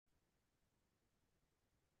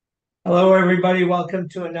Hello, everybody. Welcome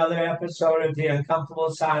to another episode of The Uncomfortable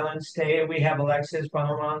Silence. Today, we have Alexis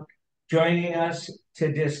Baumunk joining us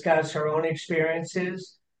to discuss her own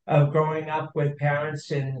experiences of growing up with parents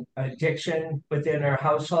in addiction within her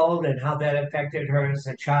household and how that affected her as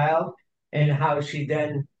a child, and how she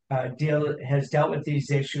then has dealt with these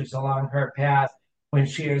issues along her path when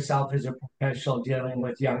she herself is a professional dealing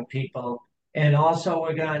with young people. And also,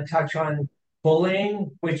 we're going to touch on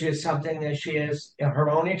bullying, which is something that she has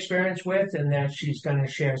her own experience with, and that she's going to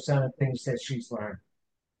share some of the things that she's learned.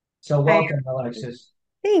 So, Hi, welcome, Alexis.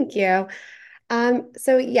 thank you.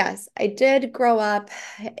 So yes, I did grow up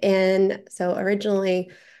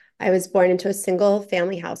originally I was born into a single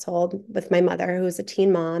family household with my mother, who was a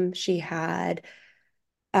teen mom. She had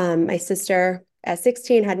my sister at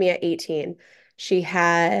 16, had me at 18. She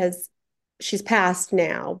has, she's passed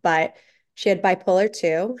now, but she had bipolar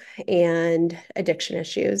 2 and addiction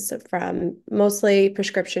issues from mostly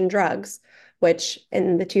prescription drugs, which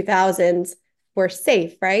in the 2000s were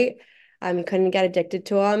safe, right? You couldn't get addicted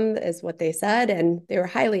to them, is what they said, and they were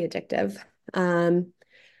highly addictive.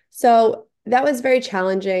 So that was very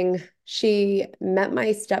challenging. She met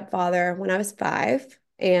my stepfather when I was 5,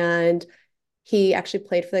 and he actually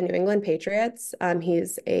played for the New England Patriots.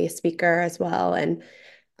 He's a speaker as well, and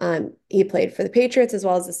he played for the Patriots as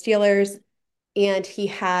well as the Steelers. And he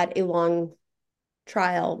had a long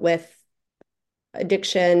trial with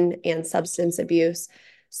addiction and substance abuse.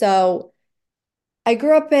 So I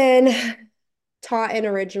grew up taught in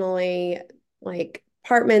originally like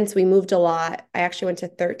apartments. We moved a lot. I actually went to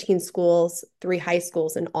 13 schools, 3 high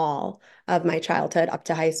schools in all of my childhood up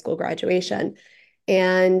to high school graduation.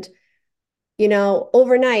 And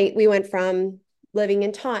overnight we went from living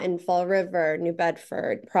in Taunton, Fall River, New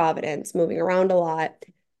Bedford, Providence, moving around a lot,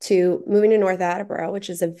 to moving to North Attleboro, which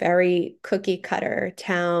is a very cookie cutter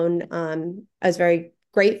town. I was very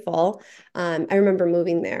grateful. I remember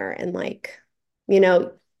moving there and you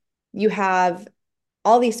know, you have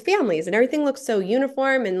all these families and everything looks so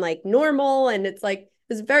uniform and like normal. And it's like, it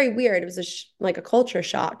was very weird. It was like a culture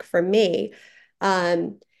shock for me.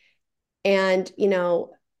 Um, and,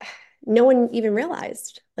 no one even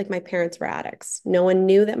realized like my parents were addicts. No one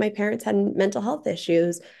knew that my parents had mental health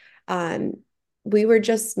issues. Um, we were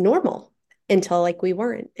just normal until like we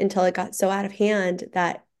weren't, until it got so out of hand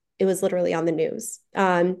that it was literally on the news.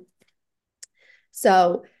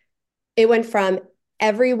 So it went from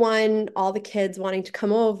everyone, all the kids wanting to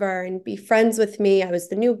come over and be friends with me. I was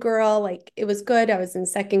the new girl. Like it was good. I was in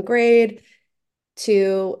second grade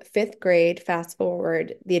to fifth grade. Fast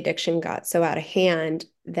forward, the addiction got so out of hand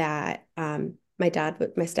that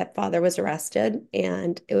my stepfather was arrested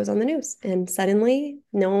and it was on the news. And suddenly,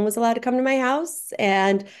 no one was allowed to come to my house.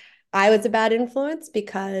 And I was a bad influence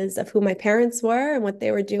because of who my parents were and what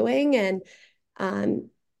they were doing. And um,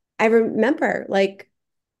 I remember like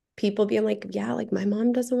people being like, yeah, like my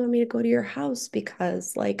mom doesn't want me to go to your house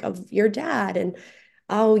because like of your dad. And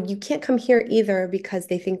oh, you can't come here either because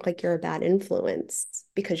they think like you're a bad influence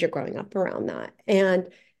because you're growing up around that. And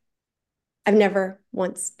I've never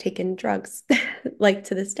once taken drugs like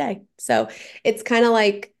to this day. So it's kind of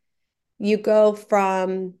like you go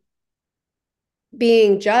from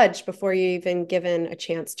being judged before you even given a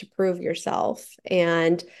chance to prove yourself.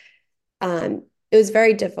 And it was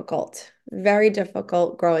very difficult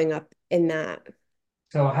growing up in that.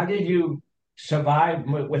 So, how did you survive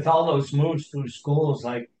with all those moves through schools?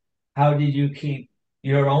 Like, how did you keep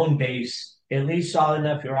your own base at least solid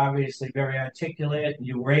enough? You're obviously very articulate, and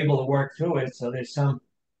you were able to work through it. So, there's a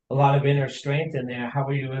lot of inner strength in there. How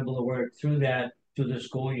were you able to work through that through the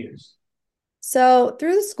school years? So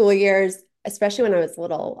through the school years, especially when I was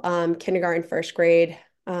little, kindergarten, first grade,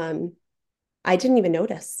 I didn't even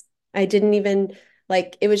notice. I didn't even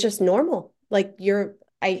like it was just normal.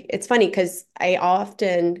 It's funny because I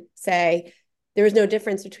often say there was no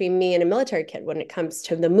difference between me and a military kid when it comes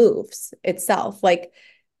to the moves itself. Like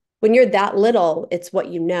when you're that little, it's what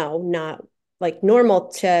you know, not like normal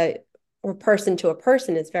to or person to a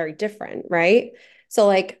person is very different, right? So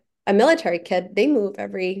like a military kid, they move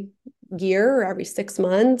every year or every 6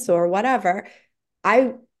 months or whatever.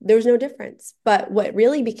 I There was no difference. But what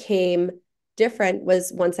really became different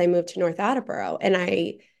was once I moved to North Attleboro, and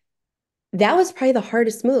I that was probably the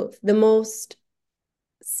hardest move, the most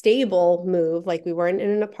stable move. Like we weren't in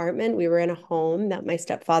an apartment, we were in a home that my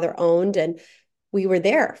stepfather owned, and we were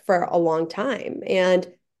there for a long time. And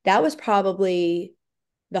that was probably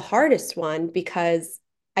the hardest one because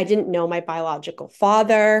I didn't know my biological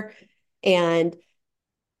father, and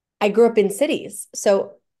I grew up in cities.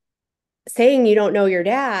 So saying you don't know your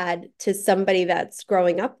dad to somebody that's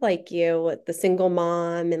growing up like you, the single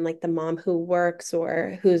mom and like the mom who works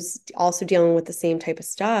or who's also dealing with the same type of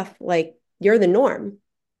stuff, like you're the norm.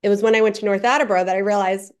 It was when I went to North Attleboro that I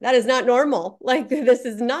realized that is not normal. Like this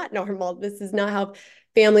is not normal. This is not how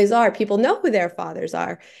families are. People know who their fathers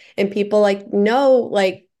are, and people like know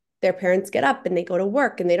like their parents get up and they go to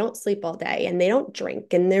work and they don't sleep all day and they don't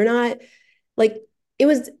drink and they're not like it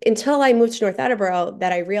was until I moved to North Attleboro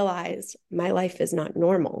that I realized my life is not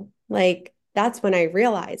normal. Like that's when I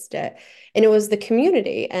realized it. And it was the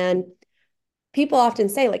community. And people often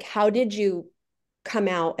say, like, how did you come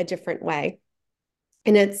out a different way?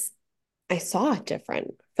 And I saw it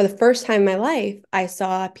different. For the first time in my life, I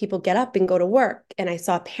saw people get up and go to work, and I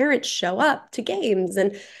saw parents show up to games,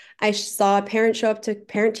 and I saw parents show up to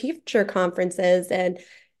parent teacher conferences. And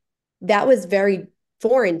that was very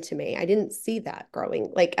foreign to me. I didn't see that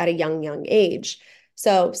growing like at a young age.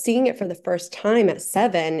 So seeing it for the first time at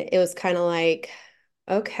 7, it was kind of like,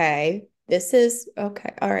 okay, this is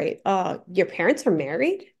okay. All right. Your parents are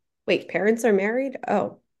married? Wait, parents are married?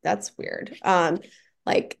 Oh, that's weird.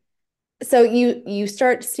 Like so you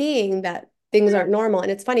start seeing that things aren't normal.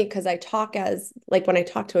 And it's funny because I talk as like when I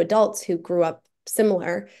talk to adults who grew up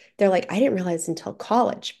similar, they're like, I didn't realize until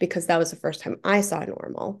college because that was the first time I saw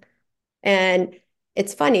normal. And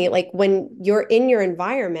it's funny, like when you're in your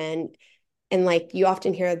environment, and like you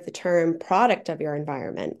often hear the term product of your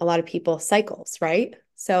environment, a lot of people cycles, right?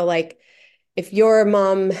 So, like, if your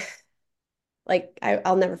mom, like,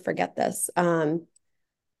 I'll never forget this.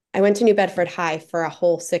 I went to New Bedford High for a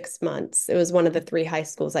whole 6 months. It was one of the 3 high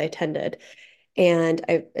schools I attended. And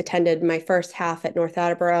I attended my first half at North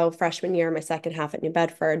Attleboro freshman year, my second half at New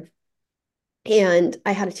Bedford. And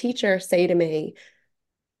I had a teacher say to me,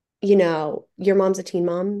 your mom's a teen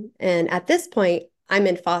mom. And at this point, I'm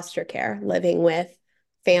in foster care living with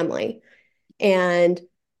family. And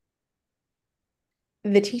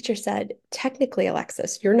the teacher said, technically,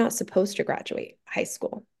 Alexis, you're not supposed to graduate high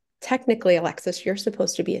school. Technically, Alexis, you're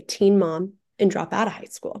supposed to be a teen mom and drop out of high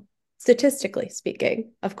school. Statistically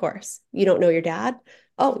speaking, of course, you don't know your dad.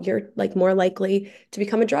 Oh, you're like more likely to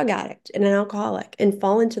become a drug addict and an alcoholic and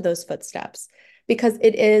fall into those footsteps because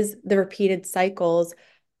it is the repeated cycles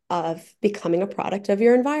of becoming a product of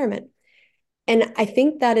your environment. And I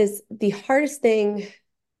think that is the hardest thing.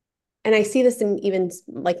 And I see this in even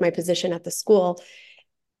like my position at the school.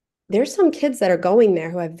 There's some kids that are going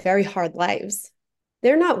there who have very hard lives.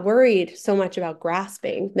 They're not worried so much about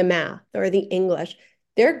grasping the math or the English.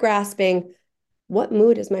 They're grasping what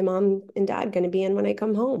mood is my mom and dad going to be in when I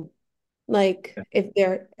come home? Like, if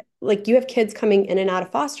they're like, you have kids coming in and out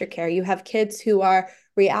of foster care, you have kids who are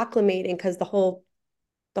reacclimating because the whole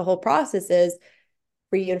process is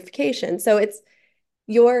reunification. So it's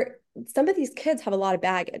your some of these kids have a lot of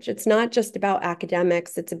baggage. It's not just about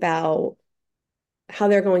academics, it's about how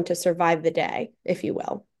they're going to survive the day, if you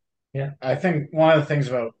will. Yeah, I think one of the things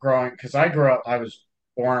about growing, because I grew up, I was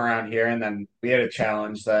born around here, and then we had a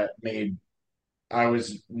challenge that made I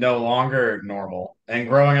was no longer normal. And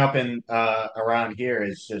growing up in around here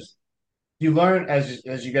is just you learn as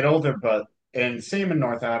you get older, but and same in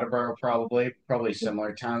North Attleboro, probably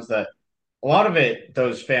similar towns that a lot of it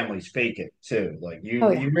those families fake it too. Like Oh you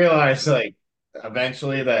yeah, you realize like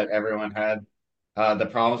eventually that everyone had the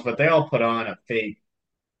problems, but they all put on a fake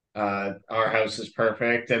our house is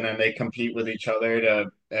perfect, and then they compete with each other to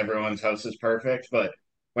everyone's house is perfect. But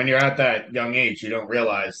when you're at that young age, you don't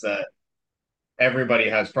realize that everybody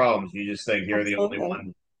has problems. You just think you're the only absolutely.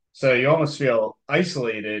 one. So you almost feel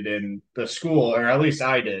isolated in the school, or at least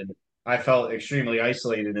I did. I felt extremely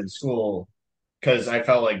isolated in school because I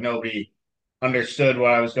felt like nobody understood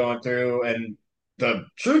what I was going through. And the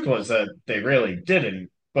truth was that they really didn't.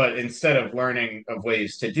 But instead of learning of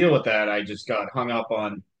ways to deal with that, I just got hung up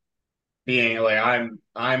on being like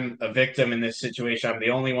I'm a victim in this situation. I'm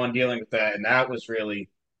the only one dealing with that, and that was really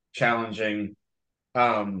challenging.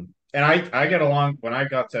 And I get along when I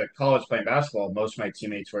got to college playing basketball. Most of my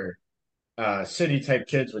teammates were city type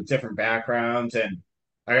kids with different backgrounds, and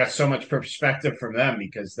I got so much perspective from them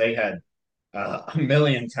because they had a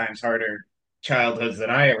million times harder childhoods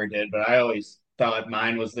than I ever did. But I always thought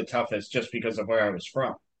mine was the toughest just because of where I was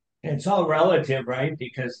from. It's all relative, right?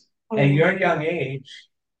 Because Oh at yeah. your young age,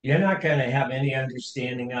 you're not going to have any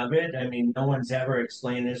understanding of it. I mean, no one's ever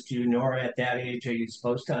explained this to you, nor at that age are you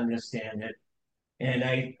supposed to understand it. And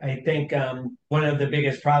I think one of the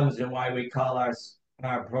biggest problems and why we call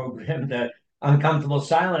our program the uncomfortable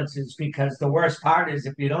silence is because the worst part is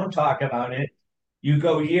if you don't talk about it, you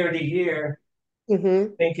go year to year Hmm.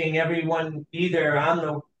 thinking everyone either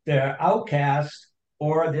I'm the outcast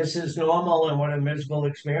or this is normal and what a miserable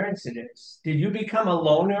experience it is. Did you become a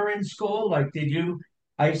loner in school? Like, did you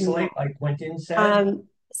No. isolate, like Quentin said? Um, And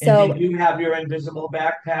did so you have your invisible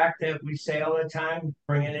backpack that we say all the time,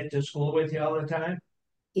 bringing it to school with you all the time?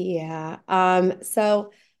 yeah.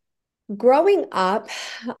 So growing up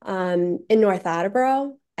in North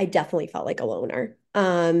Attleboro, I definitely felt like a loner.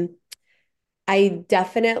 I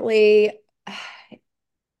definitely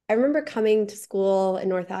I remember coming to school in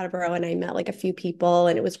North Attleboro and I met like a few people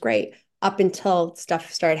and it was great up until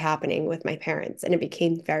stuff started happening with my parents and it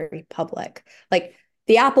became very public. Like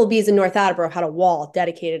the Applebee's in North Attleboro had a wall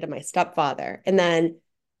dedicated to my stepfather. And then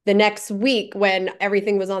the next week when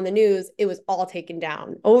everything was on the news, it was all taken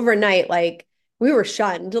down. Overnight, like we were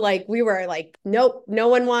shunned. Like we were like, nope, no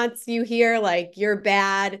one wants you here. Like you're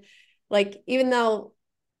bad. Like even though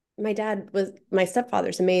my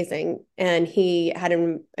stepfather's amazing and he had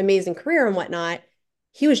an amazing career and whatnot.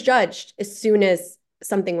 He was judged as soon as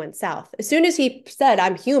something went south. As soon as he said,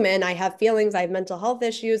 I'm human, I have feelings, I have mental health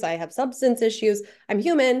issues, I have substance issues, I'm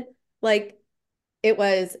human. Like it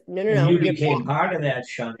was, no, no, And no, you you're became bad. part of that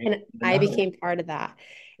shunning. And I became part of that.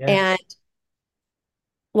 Yeah. And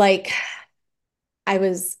like I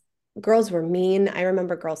was, girls were mean. I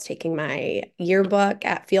remember girls taking my yearbook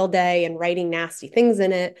at field day and writing nasty things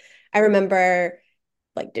in it. I remember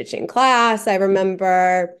like ditching class. I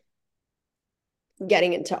remember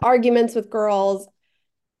getting into arguments with girls.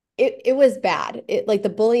 It was bad. It like the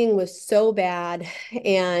bullying was so bad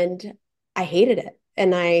and I hated it.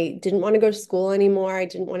 And I didn't want to go to school anymore. I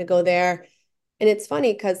didn't want to go there. And it's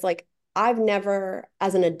funny because like I've never,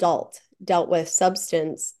 as an adult, dealt with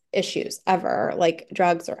substance issues ever, like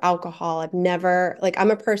drugs or alcohol. I've never, like,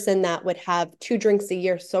 I'm a person that would have 2 drinks a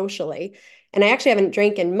year socially. And I actually haven't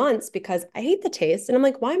drank in months because I hate the taste. And I'm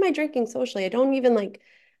like, why am I drinking socially? I don't even like,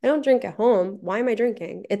 I don't drink at home. Why am I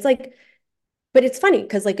drinking? It's like, but it's funny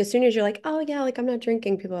because like as soon as you're like, oh yeah, like I'm not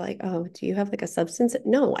drinking, people are like, oh, do you have like a substance?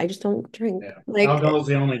 No, I just don't drink. Yeah. Like, Alcohol is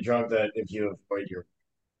the only drug that if you avoid your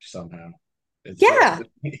somehow, it's yeah,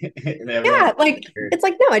 and everyone yeah, like weird. it's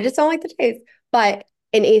like, no, I just don't like the taste. But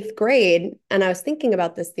in 8th grade, and I was thinking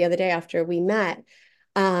about this the other day after we met,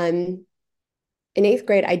 um, in 8th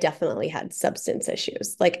grade, I definitely had substance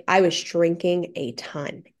issues. Like I was drinking a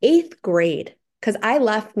ton. 8th grade, because I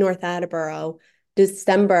left North Attleboro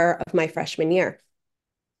December of my freshman year.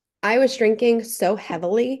 I was drinking so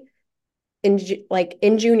heavily like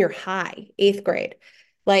in junior high, 8th grade,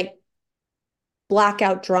 like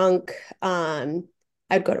blackout drunk.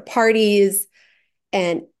 I'd go to parties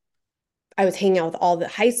and I was hanging out with all the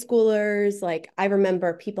high schoolers. Like I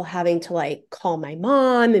remember people having to like call my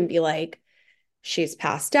mom and be like, she's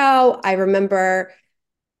passed out. I remember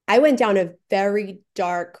I went down a very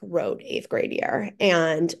dark road 8th grade year.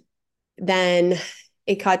 And then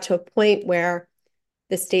it got to a point where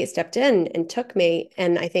the state stepped in and took me.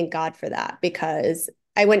 And I thank God for that because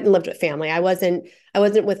I went and lived with family. I wasn't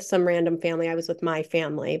with some random family. I was with my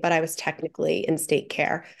family, but I was technically in state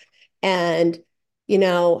care. And, you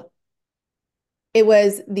know, it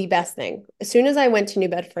was the best thing. As soon as I went to New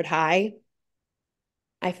Bedford High,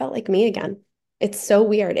 I felt like me again. It's so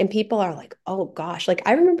weird. And people are like, oh gosh. Like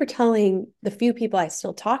I remember telling the few people I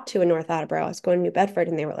still talk to in North Attleboro, I was going to New Bedford,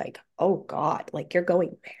 and they were like, oh God, like you're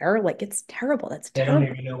going there? Like it's terrible. That's They don't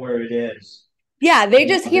terrible. even know where it is. Yeah, they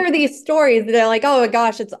just hear these stories. They're like, oh my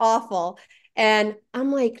gosh, it's awful. And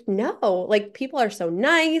I'm like, no, like people are so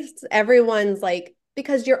nice. Everyone's like,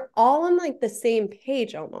 because you're all on like the same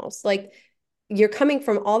page almost. Like you're coming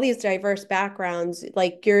from all these diverse backgrounds.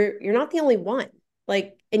 Like you're not the only one.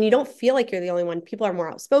 Like, and you don't feel like you're the only one. People are more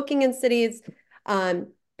outspoken in cities. But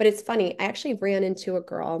it's funny. I actually ran into a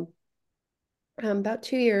girl about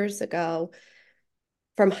 2 years ago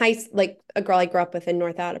from like a girl I grew up with in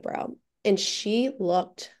North Attleboro, and she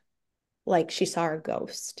looked like she saw a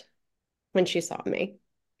ghost when she saw me.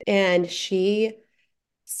 And she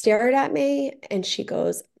stared at me and she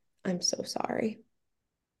goes, I'm so sorry.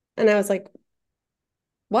 And I was like,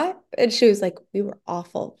 what? And she was like, we were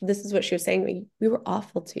awful. This is what she was saying to me. We were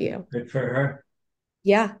awful to you. Good for her.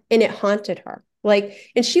 Yeah. And it haunted her.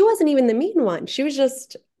 Like, and she wasn't even the mean one. She was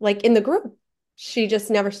just like in the group. She just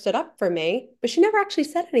never stood up for me, but she never actually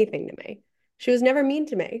said anything to me. She was never mean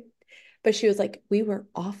to me. But she was like, we were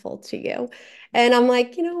awful to you. And I'm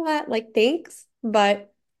like, you know what? Like, thanks.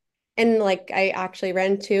 But, and like, I actually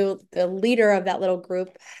ran to the leader of that little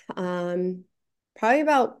group probably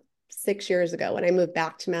about 6 years ago when I moved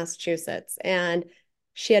back to Massachusetts. And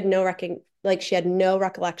she had she had no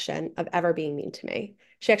recollection of ever being mean to me.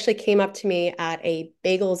 She actually came up to me at a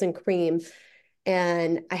bagels and cream,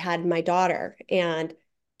 and I had my daughter, and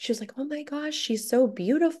she was like, oh my gosh, she's so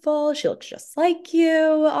beautiful. She looks just like you.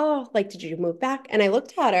 Oh, like, did you move back? And I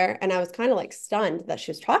looked at her and I was kind of like stunned that she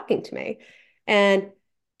was talking to me. And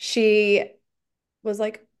she was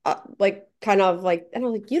like, kind of like, and I was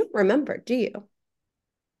like, you don't remember, do you?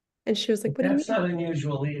 And she was like, what do you That's mean? not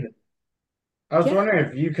unusual either. I was Yeah, wondering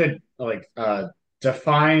if you could like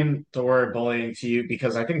define the word bullying to you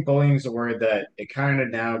because I think bullying is a word that it kind of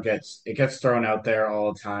now gets thrown out there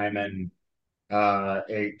all the time and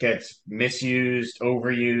it gets misused,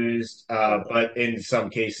 overused, totally. but in some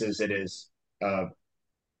cases it is uh,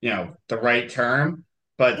 the right term.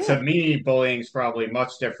 But Yeah. to me, bullying is probably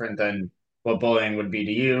much different than what bullying would be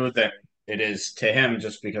to you than it is to him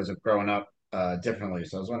just because of growing up differently.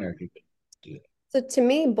 So I was wondering if you could do that. So to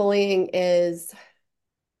me, bullying is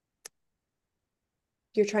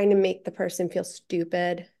you're trying to make the person feel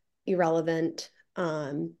stupid, irrelevant,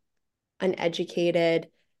 uneducated,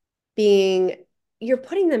 being, you're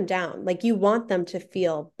putting them down. Like you want them to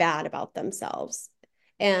feel bad about themselves.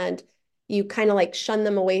 And you kind of like shun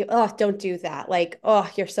them away. Oh, don't do that. Like, oh,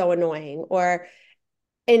 you're so annoying.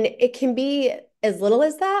 And it can be as little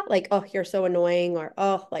as that, like, oh, you're so annoying, or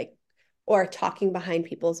oh, like, or talking behind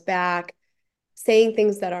people's back, saying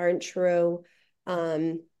things that aren't true.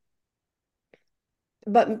 Um,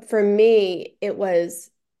 but for me, it was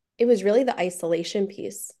really the isolation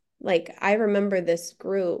piece. Like I remember this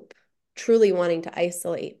group truly wanting to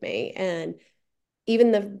isolate me. And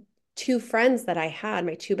even the two friends that I had,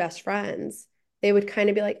 my two best friends, they would kind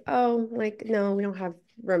of be like, oh, like, no, we don't have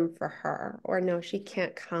room for her, or no, she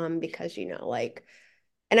can't come because, like,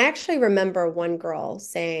 and I actually remember one girl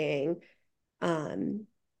saying, um,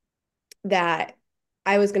 that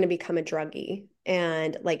I was going to become a druggie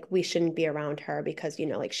and like we shouldn't be around her because,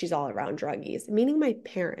 like she's all around druggies, meaning my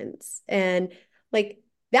parents. And like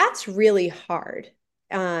that's really hard.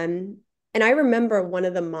 Um, and I remember one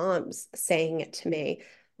of the moms saying it to me,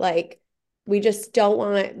 like, we just don't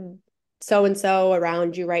want so and so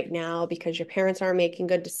around you right now because your parents aren't making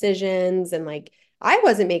good decisions. And like I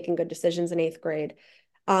wasn't making good decisions in eighth grade.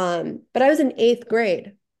 But I was in eighth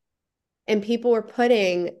grade and people were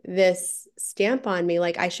putting this stamp on me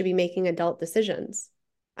like I should be making adult decisions.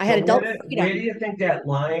 I had But adult where do freedom. you think that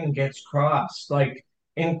line gets crossed? Like,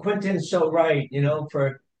 and Quentin's so right,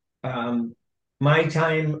 for um, my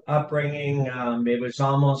time upbringing, it was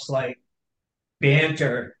almost like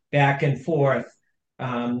banter back and forth,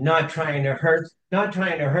 not trying to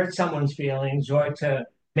hurt someone's feelings or to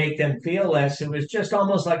make them feel less. It was just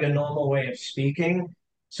almost like a normal way of speaking.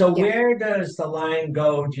 So Yeah. where does the line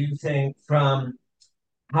go, do you think, from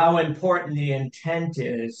how important the intent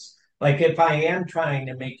is? Like if I am trying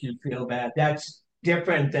to make you feel bad, that's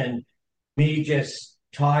different than me just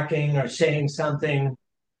talking or saying something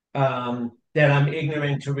that I'm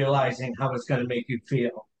ignorant to realizing how it's going to make you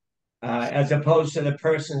feel, as opposed to the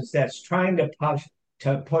persons that's trying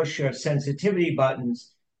to push your sensitivity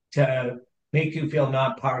buttons to make you feel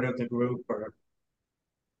not part of the group, or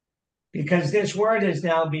because this word is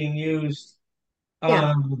now being used. Yeah.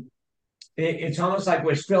 um, it's almost like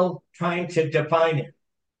we're still trying to define it.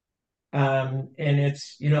 And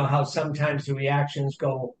it's, how sometimes the reactions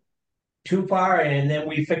go too far and then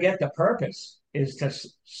we forget the purpose is to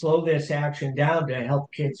slow this action down to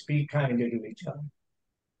help kids be kinder to each other.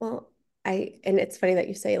 Well, and it's funny that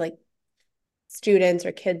you say like students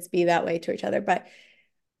or kids be that way to each other, but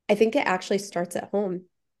I think it actually starts at home.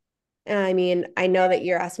 And I mean, I know that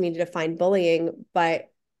you're asking me to define bullying,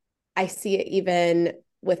 but I see it even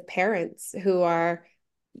with parents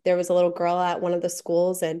there was a little girl at one of the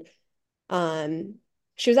schools and Um,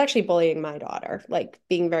 she was actually bullying my daughter, like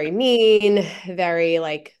being very mean, very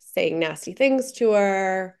like saying nasty things to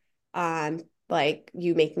her. Like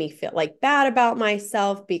you make me feel like bad about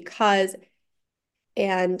myself because,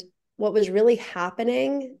 and what was really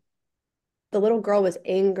happening, the little girl was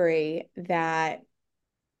angry that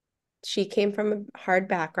she came from a hard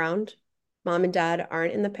background. Mom and dad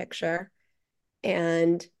aren't in the picture.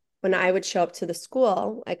 And when I would show up to the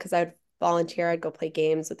school, because I'd volunteer, I'd go play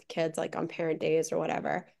games with the kids, like on parent days or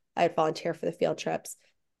whatever. I'd volunteer for the field trips.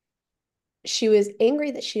 She was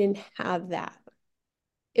angry that she didn't have that.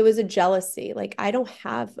 It was a jealousy. Like, I don't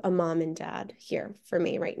have a mom and dad here for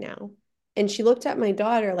me right now. And she looked at my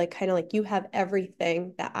daughter, like, kind of like, you have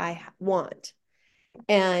everything that I want.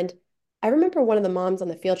 And I remember one of the moms on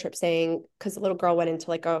the field trip saying, because the little girl went into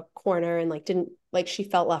like a corner and like didn't, like, she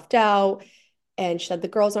felt left out and she said the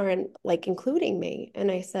girls aren't like including me. And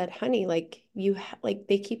I said, honey, like like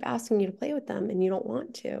they keep asking you to play with them and you don't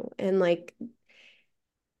want to. And like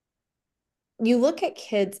you look at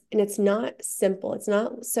kids and it's not simple, it's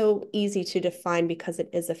not so easy to define because it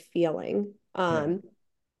is a feeling. Yeah.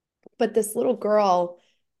 But this little girl,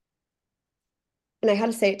 and I had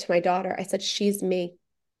to say it to my daughter, I said, she's me.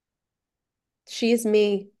 She's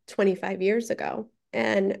me 25 years ago.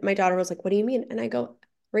 And my daughter was like, what do you mean? And I go,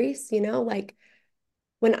 Reese, like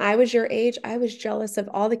when I was your age, I was jealous of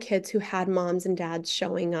all the kids who had moms and dads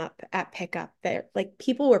showing up at pickup there. Like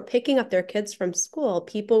people were picking up their kids from school.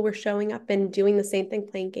 People were showing up and doing the same thing,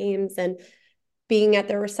 playing games and being at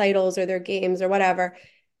their recitals or their games or whatever.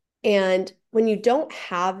 And when you don't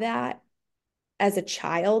have that as a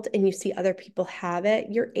child and you see other people have it,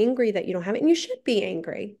 you're angry that you don't have it. And you should be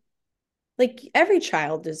angry. Like every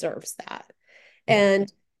child deserves that.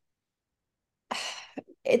 And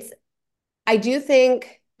it's, I do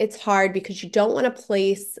think it's hard because you don't want to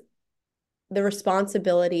place the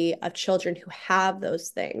responsibility of children who have those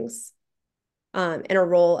things in a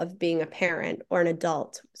role of being a parent or an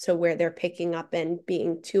adult. So where they're picking up and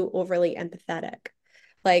being too overly empathetic.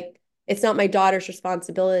 Like it's not my daughter's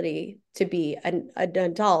responsibility to be an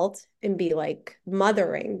adult and be like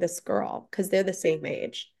mothering this girl because they're the same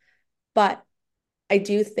age. But I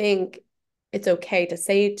do think it's okay to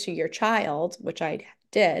say to your child, which I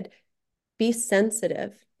did, be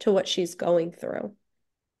sensitive to what she's going through.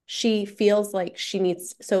 She feels like she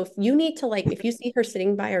needs, so if you need to, like, if you see her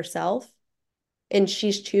sitting by herself and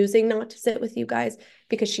she's choosing not to sit with you guys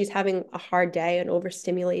because she's having a hard day, an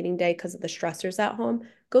overstimulating day because of the stressors at home,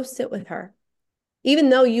 go sit with her. Even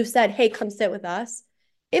though you said, hey, come sit with us,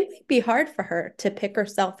 it might be hard for her to pick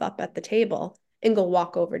herself up at the table and go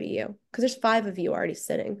walk over to you because there's 5 of you already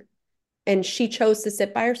sitting. And she chose to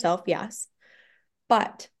sit by herself, yes,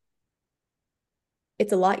 but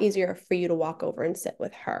it's a lot easier for you to walk over and sit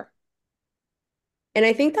with her. And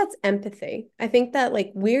I think that's empathy. I think that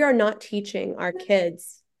like we are not teaching our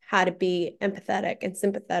kids how to be empathetic and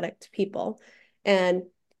sympathetic to people. And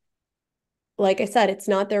like I said, it's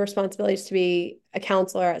not their responsibilities to be a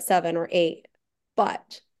counselor at 7 or 8,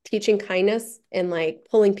 but teaching kindness and like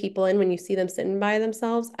pulling people in when you see them sitting by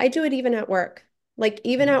themselves. I do it even at work. Like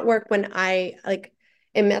even at work when I like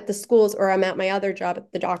am at the schools or I'm at my other job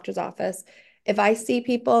at the doctor's office, if I see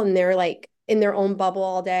people and they're like in their own bubble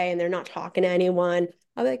all day and they're not talking to anyone,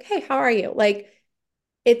 I'll be like, hey, how are you? Like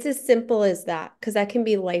it's as simple as that because that can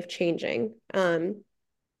be life changing.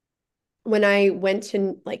 When I went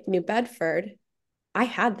to like New Bedford, I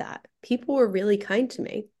had that. People were really kind to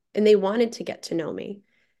me and they wanted to get to know me.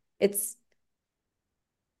 It's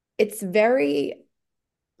it's very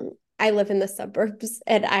I live in the suburbs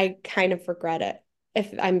and I kind of regret it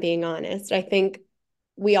if I'm being honest. I think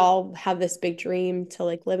we all have this big dream to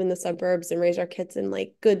like live in the suburbs and raise our kids in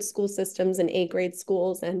like good school systems and A-grade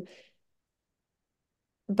schools and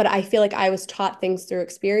but I feel like I was taught things through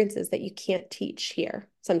experiences that you can't teach here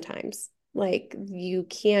sometimes. Like you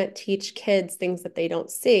can't teach kids things that they don't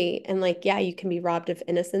see. And like, yeah, you can be robbed of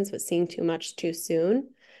innocence with seeing too much too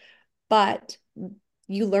soon, but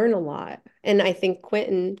you learn a lot. And I think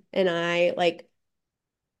Quentin and I, like,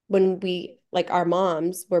 when we, like, our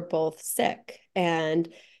moms were both sick.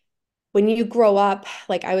 And when you grow up,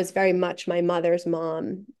 like, I was very much my mother's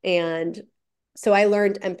mom. And so I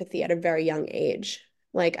learned empathy at a very young age.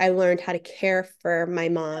 Like, I learned how to care for my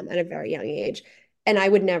mom at a very young age. And I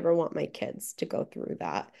would never want my kids to go through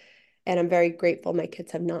that. And I'm very grateful my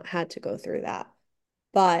kids have not had to go through that.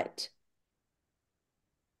 But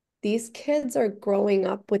these kids are growing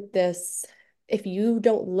up with this. If you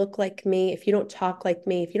don't look like me, if you don't talk like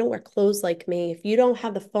me, if you don't wear clothes like me, if you don't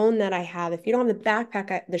have the phone that I have, if you don't have the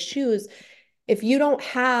backpack, the shoes, if you don't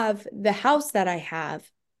have the house that I have,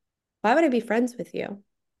 why would I be friends with you?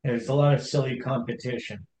 There's a lot of silly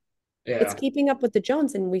competition. It's Yeah. keeping up with the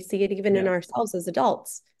Jones, and we see it even in Yeah. ourselves as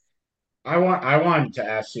adults. I wanted to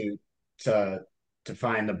ask you to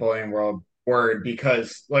define the bullying world word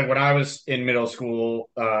because like when I was in middle school,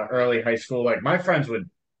 early high school, like my friends would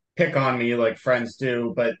pick on me like friends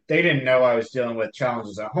do, but they didn't know I was dealing with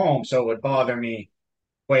challenges at home, so it would bother me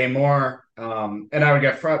way more. And I would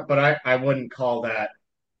get but I wouldn't call that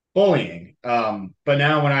bullying. But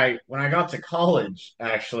now when I got to college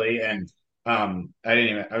actually, and I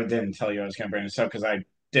didn't tell you I was gonna bring this up because I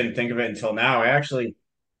didn't think of it until now.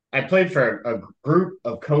 I played for a group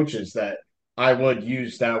of coaches that I would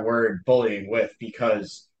use that word bullying with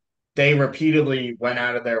because they repeatedly went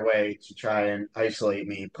out of their way to try and isolate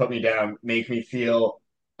me, put me down, make me feel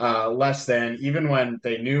less than. Even when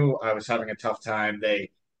they knew I was having a tough time,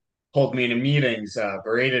 they pulled me into meetings,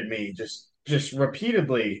 berated me just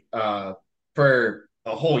repeatedly for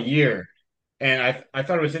a whole year. And I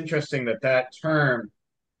thought it was interesting that that term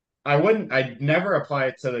I'd never apply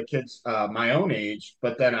it to the kids my own age,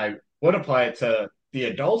 but then I would apply it to the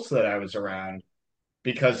adults that I was around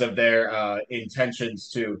because of their intentions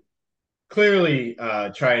to clearly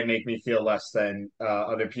try and make me feel less than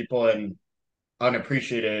other people and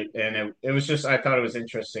unappreciated. And it was just, I thought it was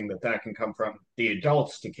interesting that that can come from the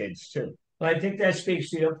adults to kids too. Well, I think that speaks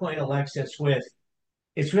to your point, Alexis, with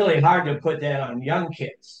it's really hard to put that on young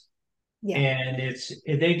kids. Yeah. And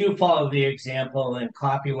they do follow the example and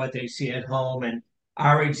copy what they see at home. And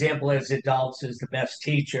our example as adults is the best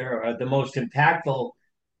teacher or the most impactful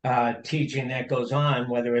teaching that goes on,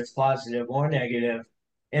 whether it's positive or negative.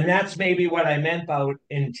 And that's maybe what I meant about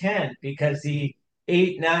intent, because the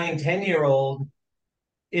 8, 9, 10-year old,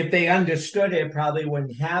 if they understood it, probably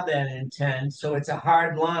wouldn't have that intent. So it's a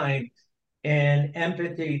hard line. And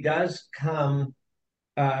empathy does come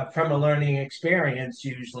from a learning experience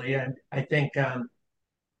usually. And I think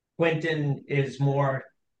Quentin is more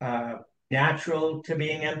uh, natural to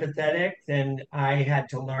being empathetic than I had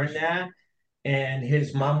to learn that. And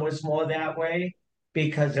his mom was more that way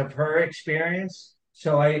because of her experience.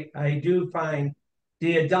 So I do find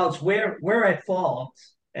the adults, we're at fault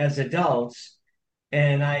as adults.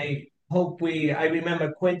 And I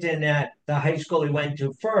remember Quentin at the high school he went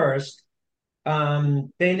to first,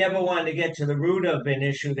 they never wanted to get to the root of an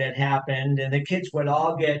issue that happened, and the kids would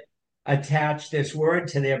all get attached this word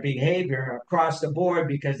to their behavior across the board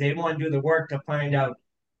because they didn't want to do the work to find out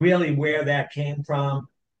really where that came from,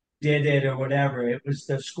 did it or whatever. It was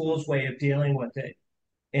the school's way of dealing with it.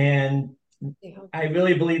 And Yeah. I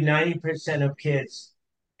really believe 90% of kids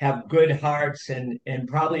have good hearts, and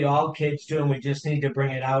probably all kids do, and we just need to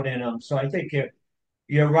bring it out in them. So I think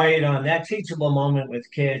you're right on that teachable moment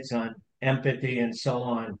with kids on empathy and so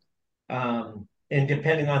on. And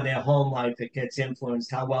depending on their home life, it gets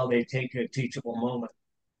influenced how well they take a teachable moment.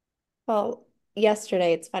 Well,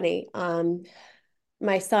 yesterday, it's funny.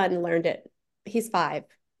 My son learned it. He's 5.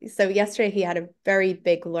 So yesterday he had a very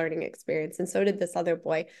big learning experience, and so did this other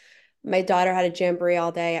boy. My daughter had a jamboree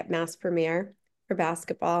all day at Mass Premier for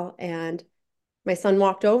basketball, and my son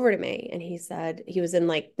walked over to me and he said he was in,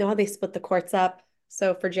 like, you know how they split the courts up?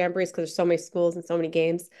 So for jamborees, because there's so many schools and so many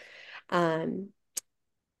games. Um,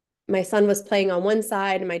 my son was playing on one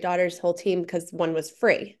side and my daughter's whole team, because one was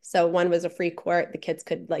free. So one was a free court. The kids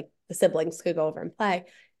could, like, the siblings could go over and play.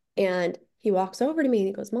 And he walks over to me and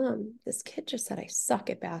he goes, Mom, this kid just said I suck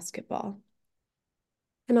at basketball.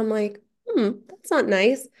 And I'm like, that's not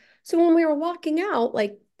nice. So when we were walking out,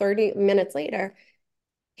 like 30 minutes later,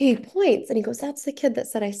 he points and he goes, that's the kid that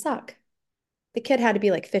said I suck. The kid had to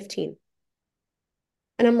be like 15.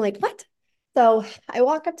 And I'm like, what? So I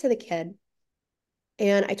walk up to the kid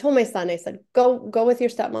and I told my son, I said, go with your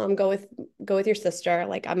stepmom, go with your sister.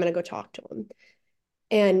 Like, I'm gonna go talk to him.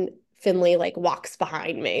 And Finley, like, walks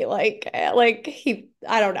behind me, like he,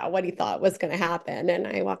 I don't know what he thought was gonna happen. And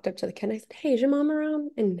I walked up to the kid and I said, hey, is your mom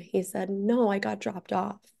around? And he said, no, I got dropped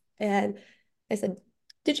off. And I said,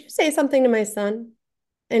 did you say something to my son?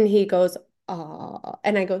 And he goes,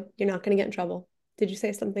 and I go, you're not gonna get in trouble. Did you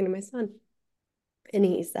say something to my son? And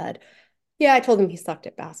he said, yeah, I told him he sucked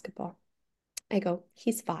at basketball. I go,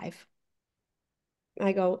 he's 5.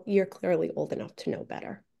 I go, you're clearly old enough to know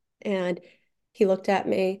better. And he looked at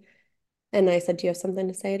me and I said, do you have something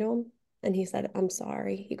to say to him? And he said, I'm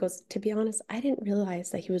sorry. He goes, to be honest, I didn't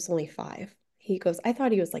realize that he was only 5. He goes, I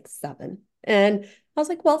thought he was like 7. And I was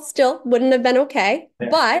like, well, still wouldn't have been okay. Yeah.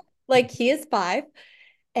 But like, he is 5.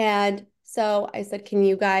 And so I said, can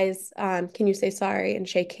you guys, can you say sorry and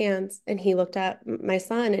shake hands? And he looked at my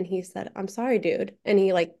son and he said, I'm sorry, dude. And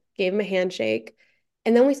he, like, gave him a handshake.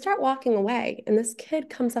 And then we start walking away. And this kid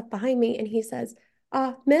comes up behind me and he says,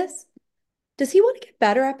 Miss, does he want to get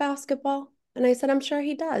better at basketball? And I said, I'm sure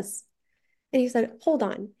he does. And he said, hold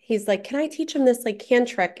on. He's like, can I teach him this, like, hand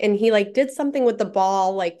trick? And he, like, did something with the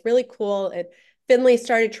ball, like, really cool. And Finley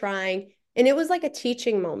started trying. And it was like a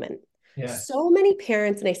teaching moment. Yes. So many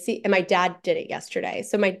parents, and I see, and my dad did it yesterday.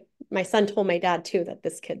 So my son told my dad too that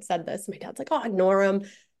this kid said this. My dad's like, oh, ignore him.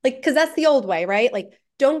 Like, because that's the old way, right? Like,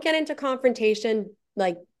 don't get into confrontation.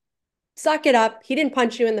 Like, suck it up. He didn't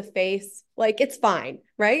punch you in the face. Like, it's fine,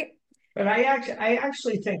 right? But I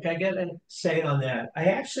actually think I got to say on that. I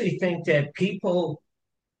actually think that people,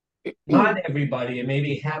 not everybody, and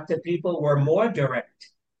maybe half the people were more direct,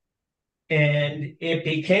 and it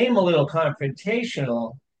became a little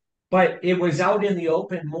confrontational, but it was out in the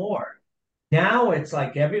open more. Now it's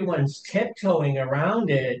like everyone's tiptoeing around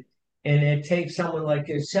it, and it takes someone like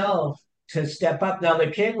yourself to step up. Now,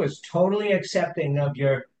 the kid was totally accepting of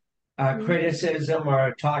your criticism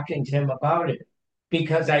or talking to him about it,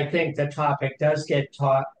 because I think the topic does get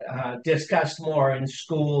discussed more in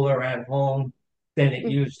school or at home than it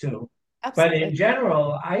used to. But in Absolutely.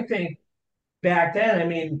 general, I think back then, I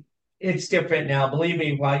mean, it's different now. Believe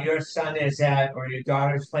me, while your son is at or your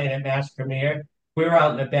daughter's playing at Mass Premier, we're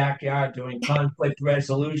out in the backyard doing conflict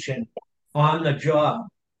resolution on the job.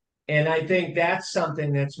 And I think that's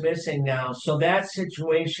something that's missing now. So that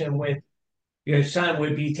situation with your son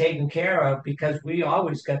would be taken care of because we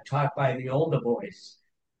always got taught by the older boys.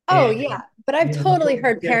 Oh And yeah, but I've so totally it's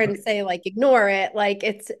heard different. parents say like ignore it, like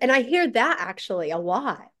it's, and I hear that actually a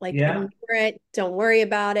lot. Like Yeah, ignore it, don't worry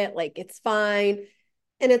about it, like it's fine.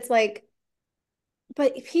 And it's like,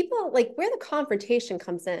 but people like where the confrontation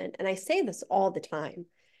comes in, and I say this all the time,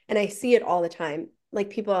 and I see it all the time. Like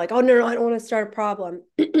people are like, "Oh no, I don't want to start a problem."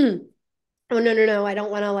 Oh no, I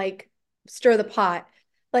don't want to like stir the pot.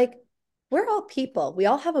 Like we're all people. We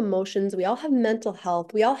all have emotions, we all have mental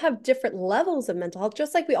health, we all have different levels of mental health,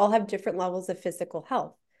 just like we all have different levels of physical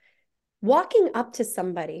health. Walking up to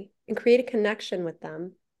somebody and create a connection with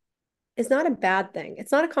them is not a bad thing.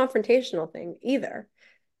 It's not a confrontational thing either.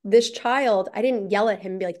 This child, I didn't yell at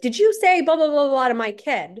him and be like, "Did you say blah, blah, blah, blah to my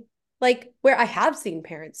kid?" Like, where I have seen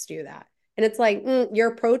parents do that. And it's like, your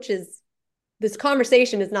approach is this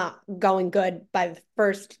conversation is not going good by the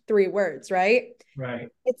first three words, right?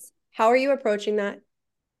 right. It's how are you approaching that?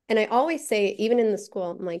 And I always say, even in the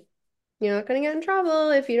school, I'm like, you're not going to get in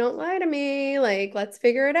trouble if you don't lie to me. Like, let's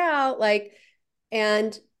figure it out. Like,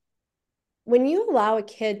 and when you allow a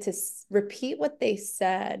kid to repeat what they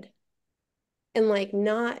said and like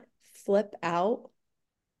not flip out,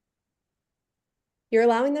 you're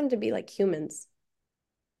allowing them to be like humans.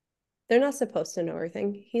 They're not supposed to know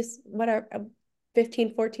everything. He's whatever,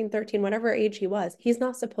 15, 14, 13, whatever age he was. He's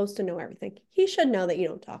not supposed to know everything. He should know that you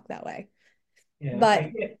don't talk that way. Yeah,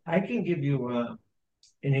 But I can give you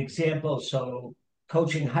an example. So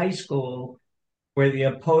coaching high school, where the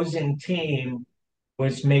opposing team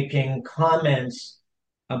was making comments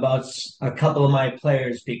about a couple of my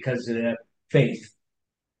players because of their faith.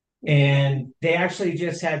 And they actually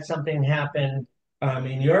just had something happen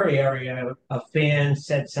in your area. A fan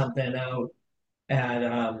said something out at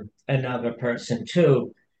another person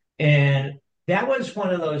too. And that was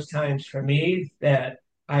one of those times for me that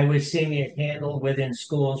I was seeing it handled within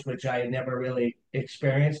schools, which I had never really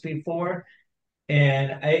experienced before.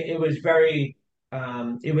 And it was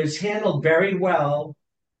it was handled very well,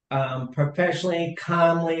 professionally,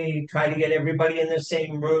 calmly, try to get everybody in the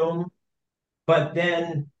same room. But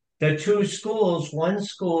then the two schools, one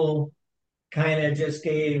school kind of just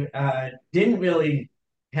didn't really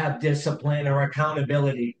have discipline or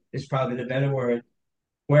accountability, is probably the better word.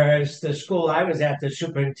 Whereas the school I was at, the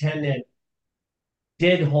superintendent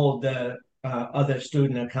did hold the other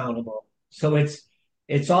student accountable. So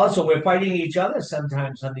it's also we're fighting each other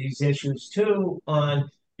sometimes on these issues too. On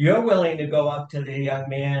you're willing to go up to the young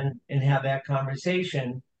man and have that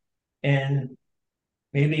conversation, and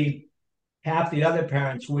maybe half the other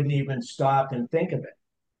parents wouldn't even stop and think of it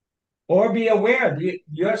or be aware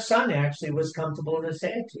your son actually was comfortable to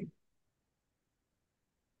say it to you.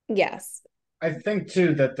 yes, I think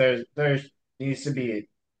too that there needs to be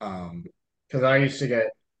because I used to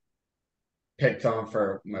get picked on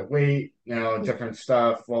for my weight, different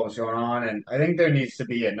stuff, what was going on, and I think there needs to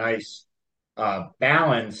be a nice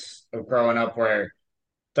balance of growing up where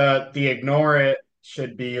the ignore it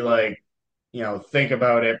should be like, think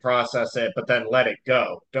about it, process it, but then let it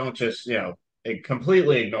go. Don't just,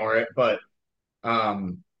 completely ignore it. But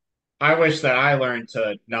um, I wish that I learned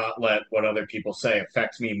to not let what other people say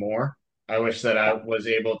affect me more. I wish that I yeah, was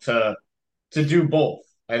able to do both.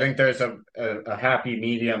 I think there's a happy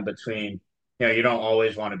medium between, you don't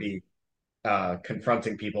always want to be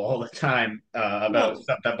confronting people all the time about no,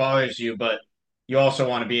 stuff that bothers you, but you also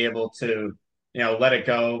want to be able to, let it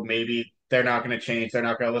go. Maybe they're not going to change. They're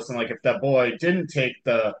not going to listen. Like if that boy didn't take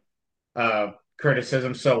the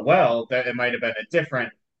criticism so well, that it might have been a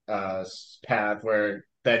different path where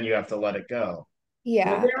then you have to let it go.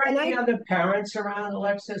 Were yeah. there And any other parents around,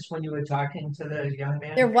 Alexis, when you were talking to the young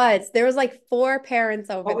man? there was like four parents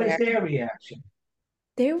over What was there. their reaction?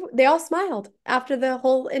 They all smiled after the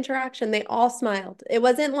whole interaction. They all smiled. It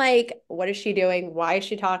wasn't like, what is she doing? Why is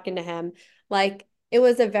she talking to him? Like it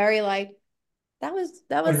was a very like that was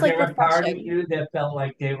Was like there a part of refreshing. you that felt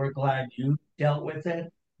like they were glad you dealt with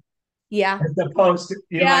it? Yeah. As opposed to,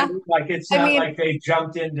 you know what I Yeah. mean? Like it's I not mean, like they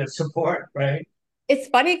jumped in to support, right? it's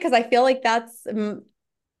funny because I feel like that's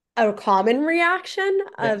a common reaction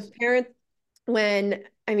of Yes. parents when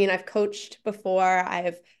I mean I've coached before.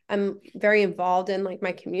 I'm very involved in like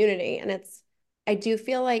my community and it's I do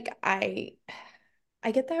feel like I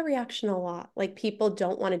get that reaction a lot. Like people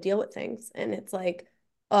don't want to deal with things and it's like,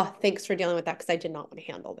 "Oh, thanks for dealing with that because I did not want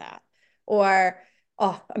to handle that." Or,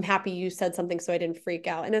 "Oh, I'm happy you said something so I didn't freak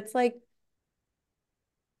out." And it's like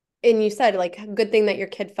and you said like good thing that your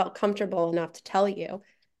kid felt comfortable enough to tell you.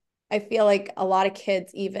 I feel like a lot of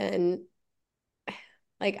kids even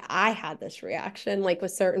like I had this reaction like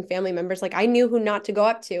with certain family members. Like I knew who not to go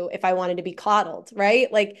up to if I wanted to be coddled,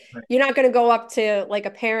 right? Like Right. you're not going to go up to like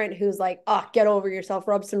a parent who's like, "Oh, get over yourself,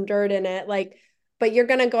 rub some dirt in it." Like but you're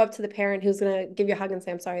going to go up to the parent who's going to give you a hug and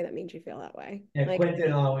say, "I'm sorry that made you feel that way." And Like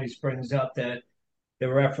Quentin always brings up that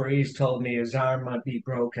the referees told me his arm might be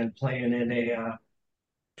broken playing in a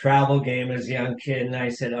travel game as a young kid, and I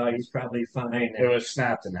said, "Oh, he's probably fine." It was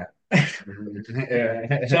snapped in it.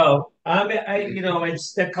 So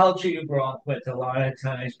it's the culture you grow up with a lot of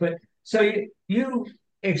times. But so you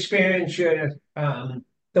experience your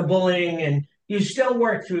the bullying, and you still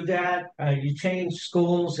work through that. You changed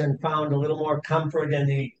schools and found a little more comfort in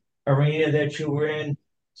the arena that you were in.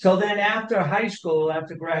 So then, after high school,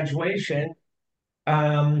 after graduation,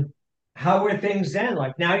 um, how were things then?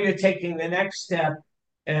 Like now, you're taking the next step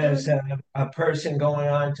as a person going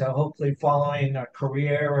on to hopefully following a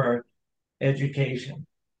career or education.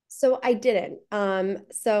 so I didn't.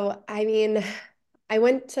 So I mean, I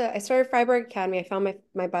started Freiburg Academy. I found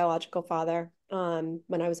my biological father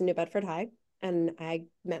when I was in New Bedford High, and I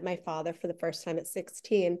met my father for the first time at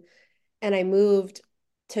 16. And I moved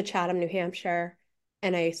to Chatham, New Hampshire,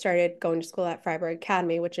 and I started going to school at Freiburg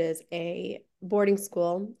Academy, which is a boarding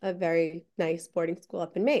school, a very nice boarding school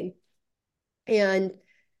up in Maine. And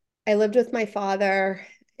I lived with my father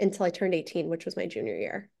until I turned 18, which was my junior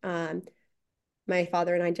year. My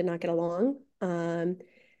father and I did not get along.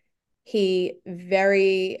 He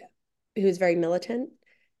very he was very militant.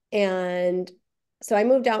 And so I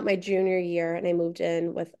moved out my junior year and I moved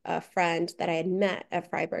in with a friend that I had met at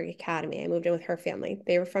Freiburg Academy. I moved in with her family.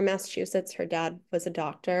 They were from Massachusetts. Her dad was a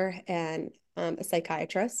doctor and a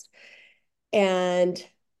psychiatrist. And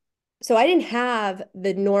so I didn't have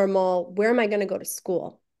the normal, where am I going to go to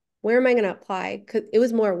school? Where am I going to apply? Because it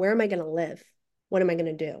was more, where am I going to live? What am I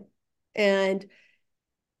going to do? And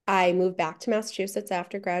I moved back to Massachusetts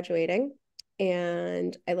after graduating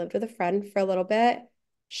and I lived with a friend for a little bit.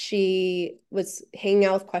 She was hanging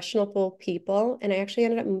out with questionable people, and I actually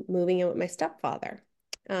ended up moving in with my stepfather.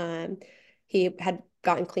 Um, he had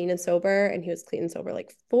gotten clean and sober, and he was clean and sober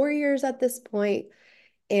like 4 years at this point,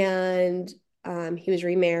 and he was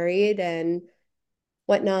remarried and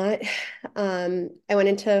whatnot. I went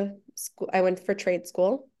into school, I went for trade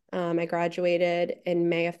school. I graduated in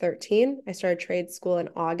May of 13. I started trade school in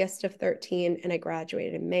August of 13, and I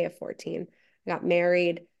graduated in May of 14. I got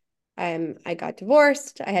married. I got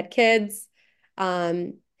divorced. I had kids.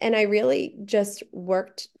 And I really just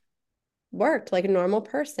worked like a normal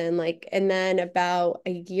person. Like, and then about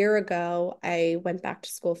a year ago, I went back to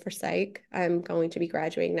school for psych. I'm going to be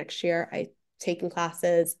graduating next year. I taken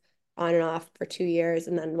classes on and off for 2 years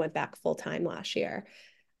and then went back full time last year.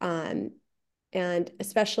 Um, and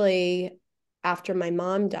especially after my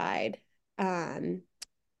mom died, um,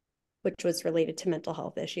 which was related to mental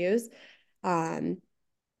health issues, um,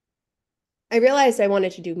 I realized I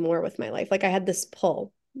wanted to do more with my life. Like I had this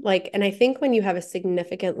pull. Like, and I think when you have a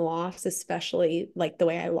significant loss, especially like the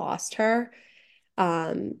way I lost her,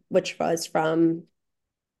 which was from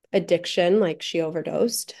addiction, like she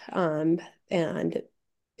overdosed, and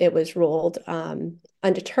it was ruled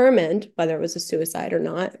undetermined whether it was a suicide or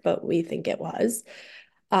not, but we think it was.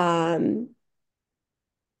 Um,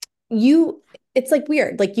 you, it's like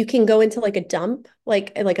weird. Like you can go into like a dump,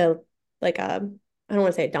 like a, I don't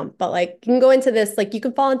want to say a dump, but like you can go into this, like you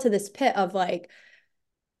can fall into this pit of like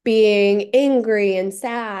being angry and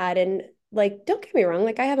sad and like don't get me wrong,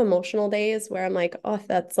 like I have emotional days where I'm like, oh,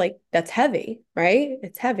 that's heavy, right?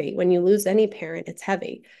 It's heavy. When you lose any parent, it's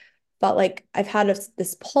heavy. But like I've had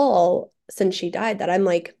this pull since she died that I'm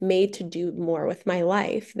like made to do more with my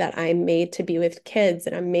life, that I'm made to be with kids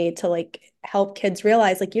and I'm made to like help kids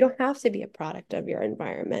realize like you don't have to be a product of your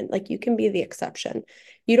environment. Like you can be the exception.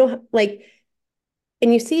 You don't like,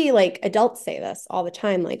 and you see like adults say this all the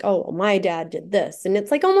time, like, oh, well, my dad did this. And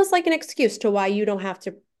it's like almost like an excuse to why you don't have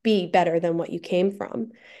to be better than what you came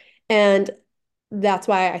from. And that's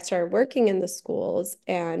why I started working in the schools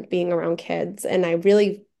and being around kids. And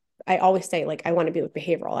I always say, like, I want to be with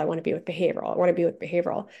behavioral. I want to be with behavioral. I want to be with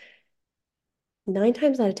behavioral. 9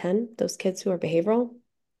 times out of 10, those kids who are behavioral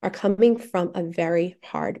are coming from a very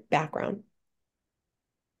hard background.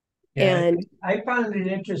 Yeah, And I found it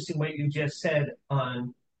interesting what you just said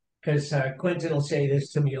on because Quentin will say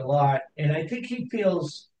this to me a lot, and I think he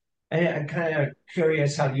feels. I'm kind of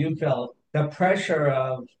curious how you felt the pressure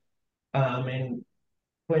of and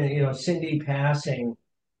when Cindy passing,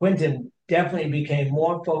 Quentin definitely became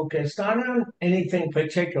more focused not on anything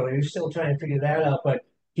particular. He was still trying to figure that out, but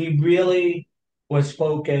he really was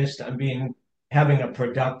focused on having a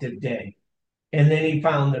productive day. And then he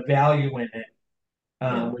found the value in it,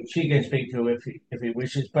 Yeah. which he can speak to if he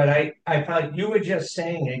wishes. But I found you were just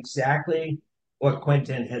saying exactly what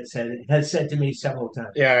Quentin had said to me several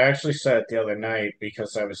times. Yeah, I actually said it the other night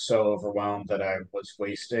because I was so overwhelmed that I was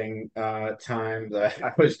wasting time that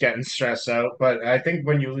I was getting stressed out. But I think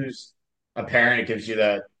when you lose a parent, it gives you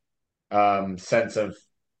that sense of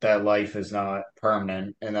that life is not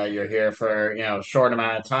permanent and that you're here for, a short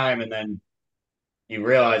amount of time, and then you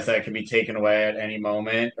realize that it can be taken away at any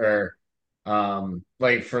moment. Or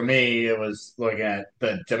like for me, it was looking at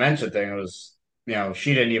the dementia thing. It was,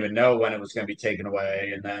 she didn't even know when it was going to be taken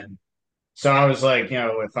away. And then so I was like,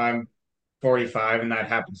 if I'm 45 and that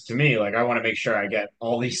happens to me, like I want to make sure I get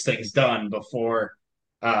all these things done before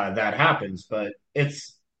that happens. But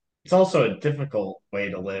it's also a difficult way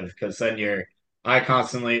to live because then I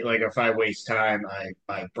constantly, like, if I waste time,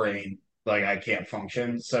 my brain, like, I can't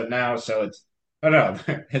function. So it's, I don't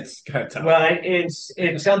know, it's kind of tough. Well,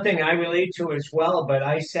 it's something I relate to as well. But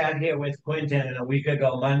I sat here with Quentin a week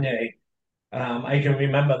ago Monday. I can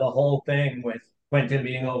remember the whole thing with Quentin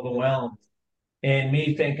being overwhelmed and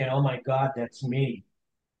me thinking, "Oh my God, that's me."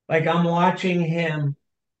 Like I'm watching him,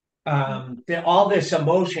 all this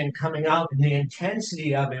emotion coming out, and the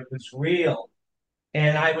intensity of it was real.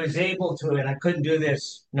 And I was able to, and I couldn't do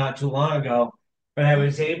this not too long ago, but I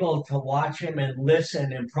was able to watch him and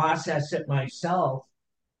listen and process it myself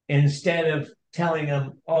instead of telling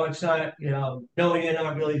him, oh, it's not, no, you're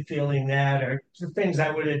not really feeling that, or the things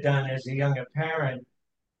I would have done as a younger parent.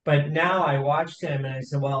 But now I watched him and I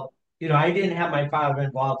said, well, I didn't have my father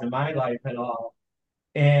involved in my life at all.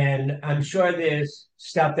 And I'm sure there's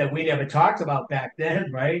stuff that we never talked about back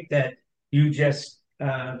then, right? That you just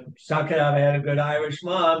suck it up. I had a good Irish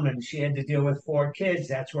mom and she had to deal with four kids.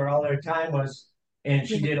 That's where all her time was. And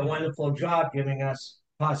she Yeah. did a wonderful job giving us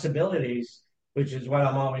possibilities, which is what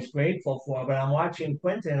I'm always grateful for. But I'm watching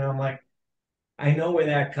Quentin and I'm like, I know where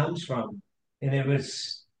that comes from. And I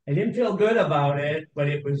didn't feel good about it, but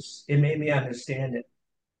it made me understand it.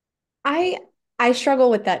 I I struggle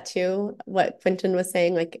with that too. What Quentin was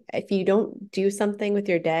saying, like if you don't do something with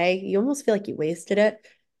your day, you almost feel like you wasted it.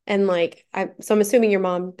 And like I'm assuming your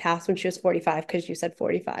mom passed when she was 45 because you said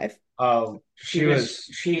 45. Oh, she was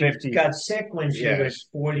She 50. got sick when she Yeah, was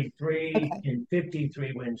 43 Okay. and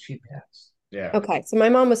 53 when she passed. yeah, Okay. So my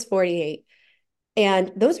mom was 48.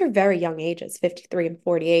 And those are very young ages, 53 and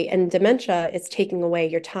 48. And dementia is taking away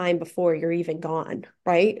your time before you're even gone,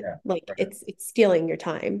 right? yeah. Like Right. it's stealing your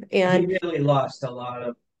time. He And really lost a lot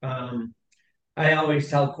of I always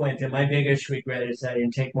tell Quentin my biggest regret is I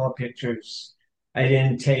didn't take more pictures. I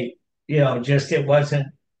didn't take, just it wasn't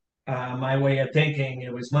my way of thinking.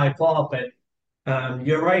 It was my fault. But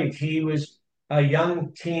you're right. He was a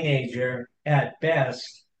young teenager at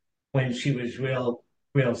best when she was real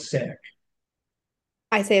sick.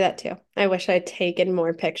 I say that too. I wish I'd taken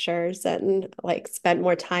more pictures and like spent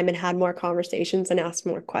more time and had more conversations and asked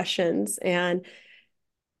more questions. And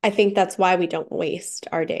I think that's why we don't waste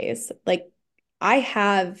our days. Like I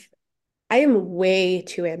have, I am way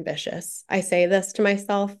too ambitious. I say this to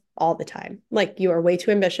myself all the time. Like you are way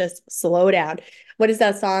too ambitious. Slow down. What is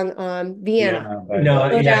that song? Yeah, Vienna. no, No,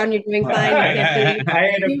 Slow yeah. down. You're doing fine. You can't be. I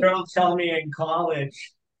had a You, girl tell me in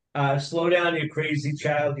college, slow down, you crazy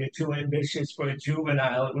child. You're too ambitious for a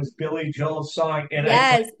juvenile. It was Billy Joel's song. And I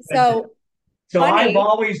thought, yes. So so I've funny.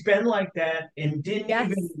 always been like that and didn't Yes.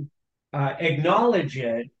 even acknowledge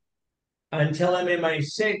it until I'm in my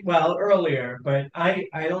well, earlier, but I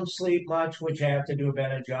don't sleep much, which I have to do a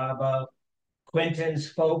better job of. Quentin's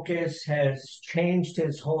focus has changed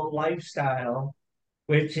his whole lifestyle,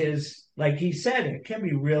 which is, like he said, it can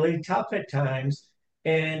be really tough at times.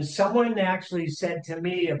 And someone actually said to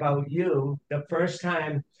me about you the first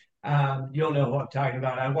time, you'll know who I'm talking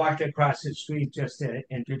about. I walked across the street just to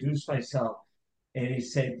introduce myself. And he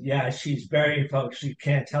said, yeah, she's very focused. You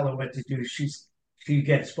can't tell her what to do. She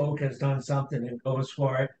gets focused on something and goes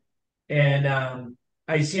for it. And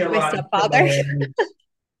I see a My lot of stepfather. similarities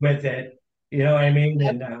with it. You know what I mean?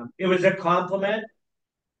 Yep. And it was a compliment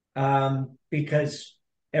because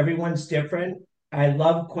everyone's different. I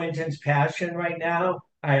love Quentin's passion right now.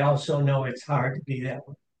 I also know it's hard to be that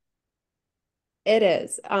way. It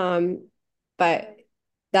is. But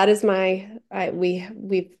that is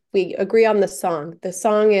we agree on the song. The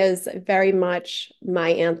song is very much my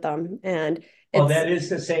anthem, and Oh, it's that is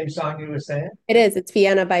the same song you were saying? it is. It's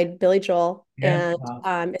Vienna by Billy Joel, Yeah. and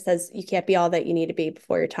Wow. it says you can't be all that you need to be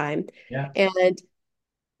before your time, Yeah. and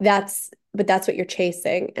that's what you're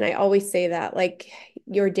chasing. And I always say that like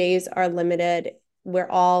your days are limited. We're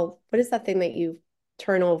all, what is that thing that you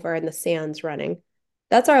turnover and the sand's running.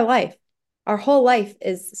 That's our life. Our whole life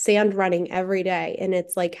is sand running every day. And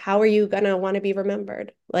it's like, how are you gonna want to be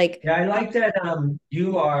remembered? Like, Yeah, I like that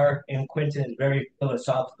you are, and Quentin is very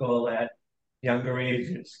philosophical at younger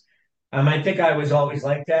ages. I think I was always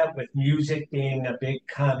like that, with music being a big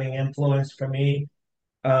calming influence for me,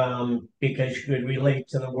 because you could relate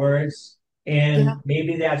to the words. And yeah.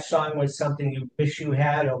 maybe that song was something you wish you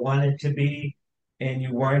had or wanted to be, and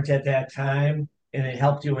you weren't at that time, and it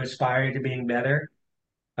helped you aspire to being better.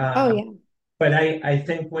 Oh Um, yeah. but I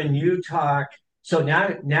think when you talk, so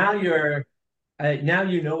now you're now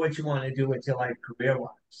you know what you want to do with your life career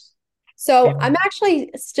wise. So I'm And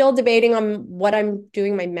actually still debating on what I'm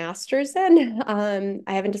doing my master's in.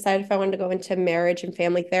 I haven't decided if I wanted to go into marriage and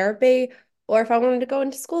family therapy or if I wanted to go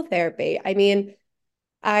into school therapy. I mean,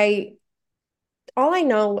 I all I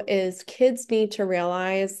know is kids need to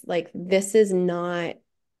realize like this is not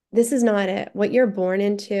it. What you're born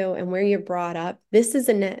into and where you're brought up, this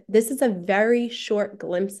isn't it. This is a very short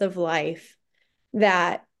glimpse of life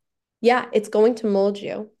that, yeah, it's going to mold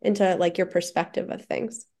you into like your perspective of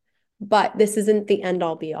things. But this isn't the end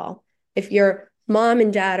all be all. If your mom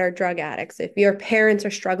and dad are drug addicts, if your parents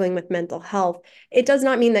are struggling with mental health, it does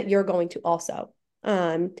not mean that you're going to also.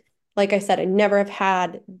 Um, like I said, I never have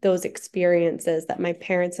had those experiences that my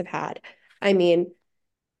parents have had. I mean,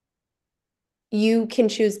 you can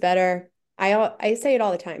choose better. I say it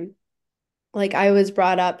all the time. Like I was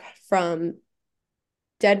brought up from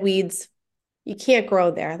dead weeds. You can't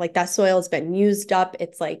grow there. Like that soil's been used up.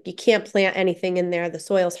 It's like you can't plant anything in there. The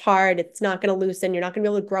soil's hard. It's not going to loosen. You're not going to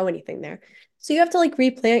be able to grow anything there. So you have to like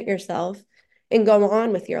replant yourself and go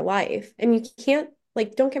on with your life. And you can't,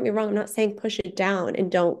 like, don't get me wrong. I'm not saying push it down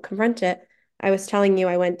and don't confront it. I was telling you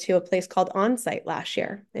I went to a place called Onsite last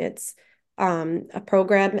year. It's a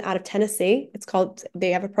program out of Tennessee.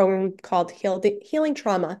 They have a program called Healing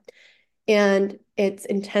Trauma, and it's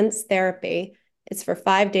intense therapy. It's for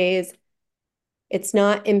 5 days. It's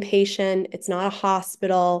not inpatient. It's not a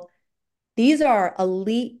hospital. These are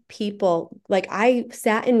elite people. Like I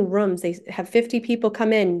sat in rooms, they have 50 people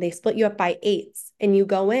come in, they split you up by eights, and you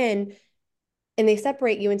go in and they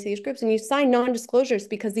separate you into these groups and you sign non-disclosures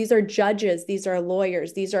because these are judges, these are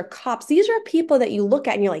lawyers, these are cops, these are people that you look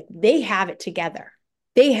at and you're like, they have it together.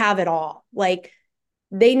 They have it all. Like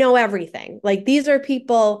they know everything. Like these are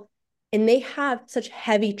people and they have such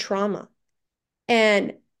heavy trauma.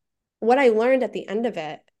 And what I learned at the end of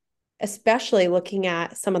it, especially looking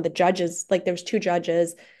at some of the judges, like there was two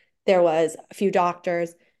judges, there was a few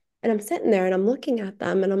doctors, and I'm sitting there and I'm looking at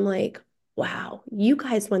them and I'm like, wow, you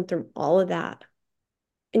guys went through all of that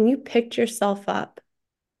and you picked yourself up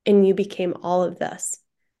and you became all of this.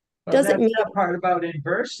 well, Doesn't that's mean, that part about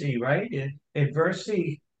adversity, right?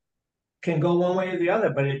 Adversity can go one way or the other,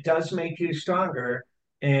 but it does make you stronger.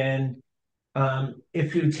 And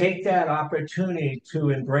if you take that opportunity to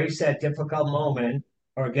embrace that difficult moment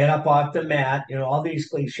or get up off the mat, all these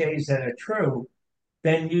cliches that are true,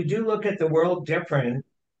 then you do look at the world different,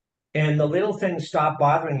 and the little things stop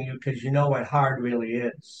bothering you because you know what hard really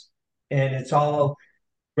is. And it's all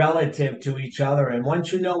relative to each other. And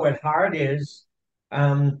once you know what hard is,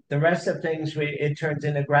 the rest of things, it turns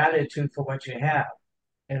into gratitude for what you have.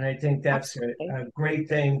 And I think that's absolutely. a great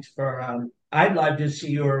thing for, I'd love to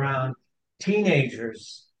see you around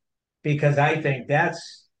teenagers, because I think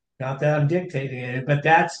that's, not that I'm dictating it, but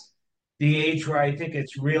that's the age where I think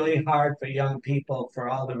it's really hard for young people for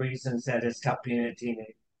all the reasons that it's tough being a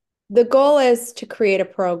teenager. The goal is to create a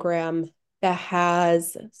program that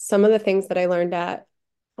has some of the things that I learned at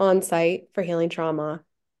on site for healing trauma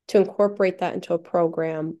to incorporate that into a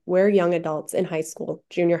program where young adults in high school,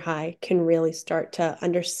 junior high can really start to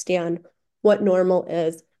understand what normal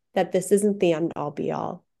is, that this isn't the end all be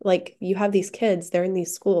all. Like you have these kids, they're in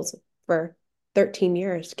these schools for 13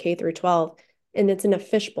 years, K through 12, and it's in a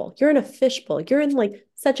fishbowl. You're in a fishbowl. You're in like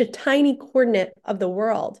such a tiny coordinate of the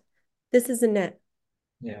world. This isn't it.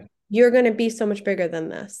 Yeah. You're going to be so much bigger than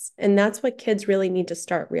this. And that's what kids really need to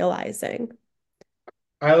start realizing.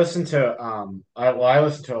 I listen to a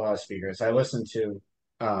lot of speakers. I listen to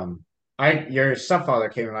I your stepfather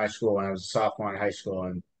came to my school when I was a sophomore in high school,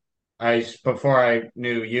 and before I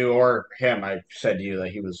knew you or him, I said to you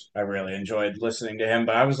that I really enjoyed listening to him.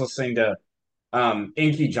 But I was listening to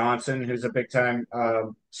Inky Johnson, who's a big time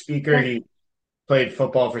speaker. Yeah. He played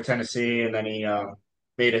football for Tennessee, and then he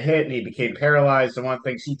made a hit and he became paralyzed. And one of the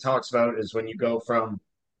things he talks about is when you go from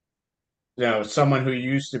someone who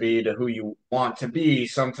you used to be to who you want to be,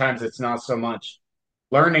 sometimes it's not so much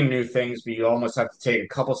learning new things, but you almost have to take a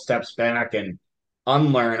couple steps back and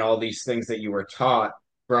unlearn all these things that you were taught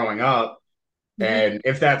growing up. Yeah. And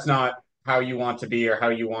if that's not how you want to be or how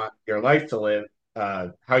you want your life to live,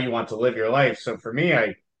 how you want to live your life. So for me,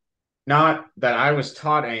 I not that I was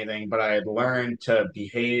taught anything, but I had learned to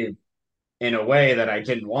behave in a way that I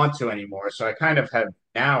didn't want to anymore. So I kind of have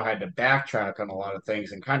now had to backtrack on a lot of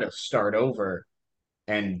things and kind of start over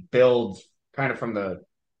and build kind of from the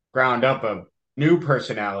ground up a new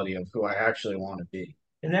personality of who I actually want to be.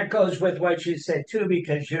 And that goes with what you said too,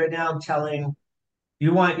 because you're now telling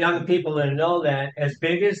you want young people to know that as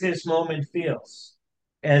big as this moment feels,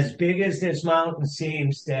 as big as this mountain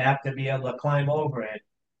seems to have to be able to climb over it,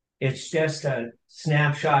 it's just a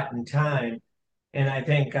snapshot in time. And I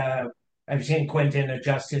think I've seen Quentin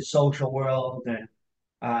adjust his social world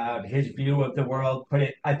and his view of the world. Put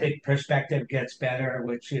it, I think perspective gets better,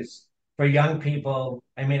 which is for young people.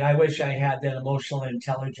 I mean, I wish I had that emotional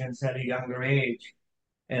intelligence at a younger age.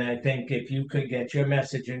 And I think if you could get your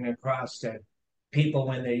messaging across to people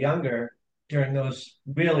when they're younger during those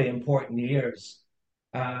really important years,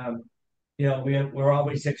 um, we're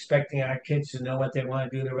always expecting our kids to know what they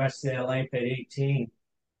want to do the rest of their life at 18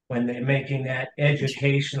 when they're making that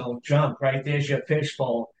educational jump, right? There's your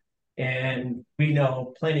fishbowl. And we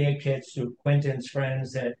know plenty of kids through Quentin's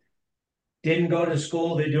friends that didn't go to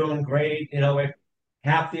school. They're doing great. If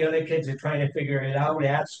half the other kids are trying to figure it out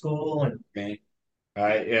at school. And Me.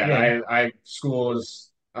 Yeah, yeah, I school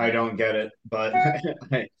is I don't get it, but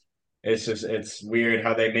it's weird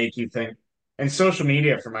how they make you think. And social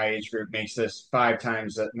media for my age group makes this 5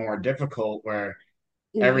 times that more difficult, where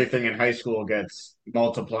Mhm. everything in high school gets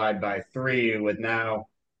multiplied by three. With now,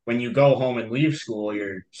 when you go home and leave school,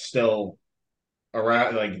 you're still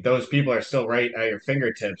around. Like those people are still right at your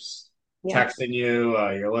fingertips, Yeah. texting you.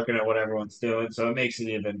 You're looking at what everyone's doing, so it makes it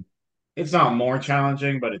even. It's not more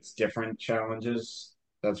challenging, but it's different challenges.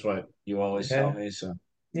 That's what you always tell yeah. me. So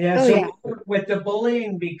Yeah, Oh, so yeah. with the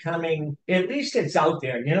bullying becoming, at least it's out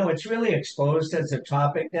there, it's really exposed as a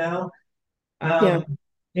topic now. Yeah. Um,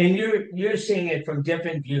 and you're seeing it from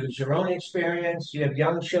different views, your own experience, you have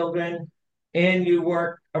young children, and you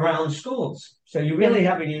work around schools. So you Yeah. really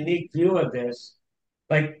have a unique view of this.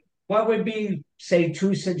 Like, what would be, say,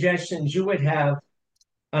 two suggestions you would have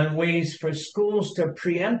on ways for schools to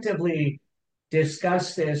preemptively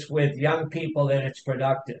discuss this with young people that it's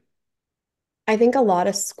productive? I think a lot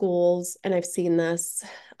of schools, and I've seen this,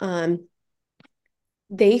 um,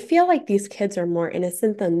 they feel like these kids are more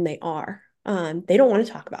innocent than they are. They don't want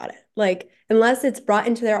to talk about it. Like, unless it's brought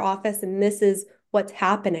into their office and this is what's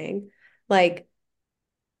happening. Like,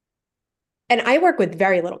 and I work with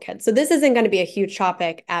very little kids. So this isn't going to be a huge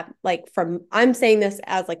topic I'm saying this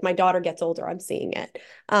as like my daughter gets older, I'm seeing it.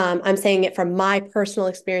 I'm saying it from my personal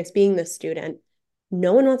experience being the student.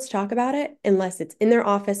 No one wants to talk about it unless it's in their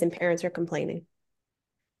office and parents are complaining.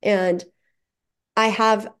 And I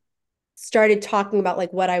have started talking about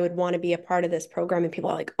like what I would want to be a part of this program, and people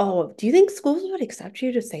are like, "Oh, do you think schools would accept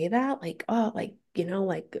you to say that?" Like, "Oh,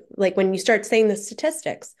 like when you start saying the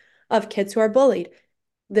statistics of kids who are bullied,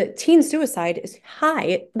 the teen suicide is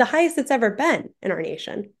high, the highest it's ever been in our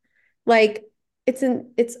nation. Like, it's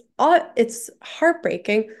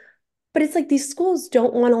heartbreaking, but it's like these schools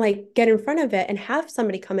don't want to like get in front of it and have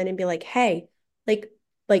somebody come in and be like, "Hey,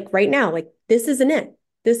 like right now, like this isn't it.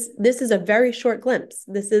 This is a very short glimpse.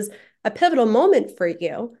 This is a pivotal moment for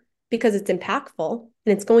you because it's impactful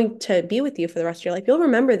and it's going to be with you for the rest of your life. You'll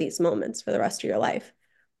remember these moments for the rest of your life.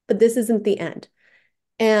 But this isn't the end."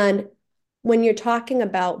 And when you're talking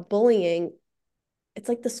about bullying, it's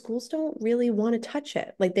like the schools don't really want to touch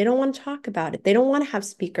it. Like they don't want to talk about it. They don't want to have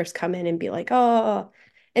speakers come in and be like, "Oh,"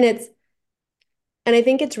 and it's and I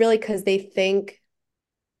think it's really because they think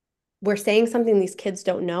we're saying something these kids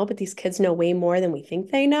don't know, but these kids know way more than we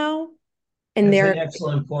think they know. And That's an they're,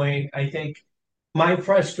 excellent point. I think my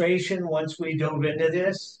frustration once we dove into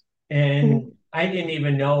this, Mhm. and I didn't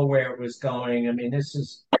even know where it was going. I mean, this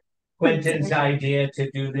is Quentin's Sorry. idea to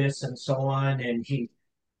do this and so on, and he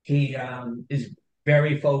is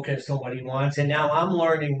very focused on what he wants. And now I'm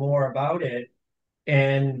learning more about it.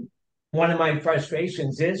 And one of my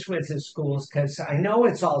frustrations is with the schools because I know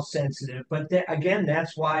it's all sensitive, but again,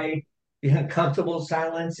 that's why the uncomfortable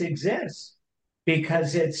silence exists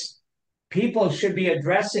because it's people should be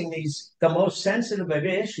addressing these the most sensitive of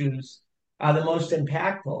issues are the most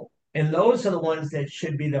impactful, and those are the ones that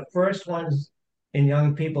should be the first ones in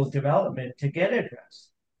young people's development to get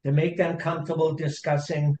addressed, to make them comfortable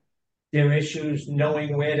discussing their issues,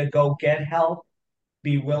 knowing where to go get help,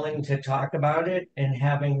 be willing to talk about it, and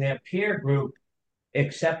having their peer group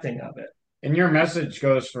accepting of it. and your message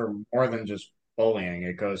goes for more than just bullying.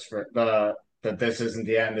 It goes for the that this isn't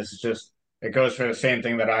the end. This is just it goes for the same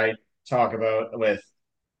thing that I talk about with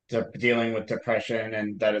dealing with depression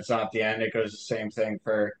and that it's not the end. It goes the same thing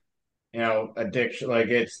for, addiction. Like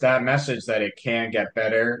it's that message that it can get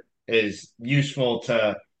better is useful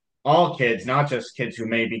to all kids, not just kids who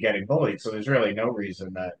may be getting bullied. So there's really no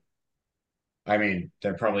reason that, I mean,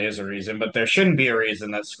 there probably is a reason, but there shouldn't be a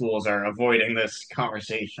reason that schools are avoiding this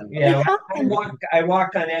conversation. They Yeah, have I them. walk I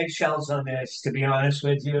walk on eggshells on this, to be honest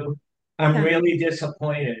with you. I'm Yeah. really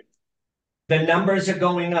disappointed. The numbers are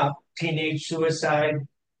going up, teenage suicide.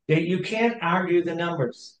 That you can't argue the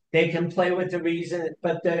numbers. They can play with the reason,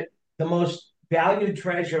 but the most valued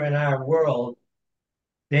treasure in our world,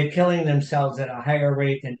 they're killing themselves at a higher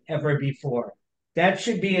rate than ever before. That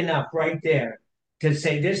should be enough right there to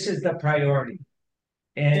say this is the priority.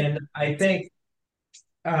 And I think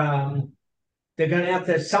um, they're going to have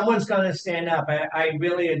to, someone's going to stand up. I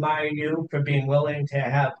really admire you for being willing to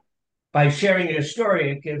have, by sharing your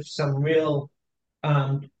story, it gives some real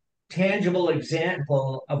um, tangible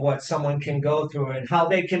example of what someone can go through and how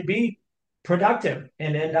they can be productive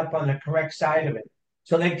and end up on the correct side of it.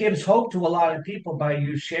 So that gives hope to a lot of people by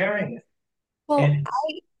you sharing it. And Well,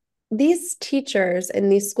 these teachers in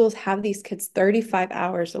these schools have these kids 35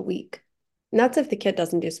 hours a week. And that's if the kid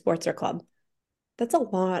doesn't do sports or club. That's a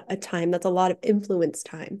lot of time. That's a lot of influence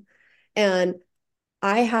time. And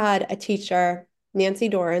I had a teacher, Nancy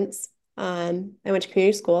Dorrance. I went to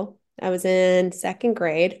community school. I was in second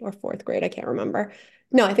grade or fourth grade. I can't remember.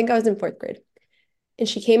 No, I think I was in fourth grade. And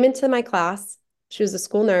she came into my class. She was a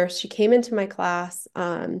school nurse. She came into my class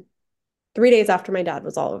 3 days after my dad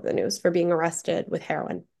was all over the news for being arrested with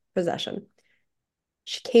heroin possession.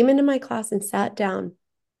 She came into my class and sat down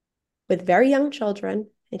with very young children,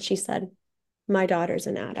 and she said, my daughter's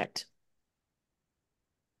an addict.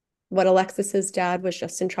 What Alexis's dad was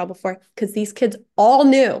just in trouble for, because these kids all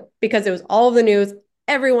knew, because it was all of the news.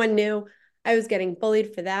 Everyone knew I was getting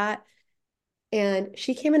bullied for that. And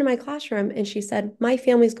she came into my classroom and she said, my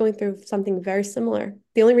family's going through something very similar.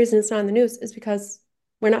 The only reason it's not on the news is because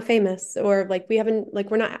we're not famous, or like we haven't, like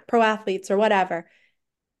we're not pro athletes or whatever.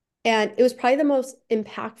 And it was probably the most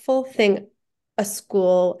impactful thing a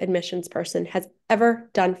school admissions person has ever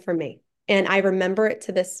done for me. And I remember it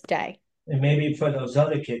to this day. maybe for those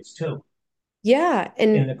other kids too Yeah.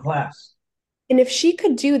 in the class. And if she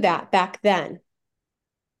could do that back then,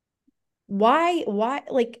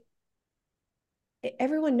 like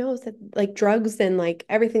everyone knows that like drugs and like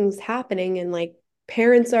everything's happening, and like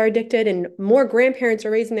parents are addicted and more grandparents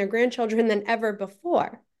are raising their grandchildren than ever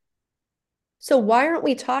before. So why aren't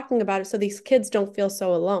we talking about it so these kids don't feel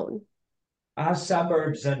so alone? Our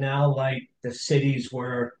suburbs are now like the cities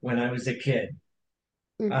were when I was a kid.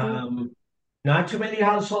 Hmm. Um, Not too many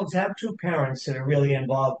households have two parents that are really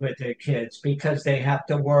involved with their kids because they have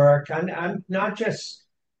to work. I'm not just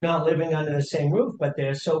not living under the same roof, but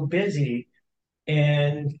they're so busy.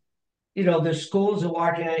 And, the schools are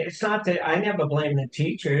walking. It's not that I never blame the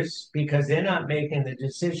teachers because they're not making the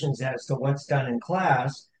decisions as to what's done in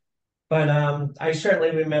class. But I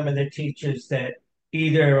certainly remember the teachers that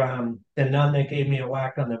either the nun that gave me a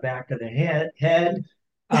whack on the back of the head,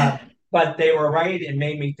 uh, but they were right and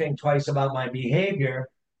made me think twice about my behavior,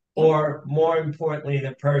 Yep. or more importantly,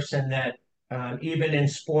 the person that even in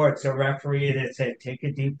sports, a referee that said, "Take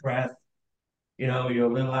a deep breath. You're a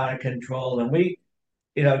little out of control." And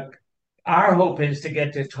you know, our hope is to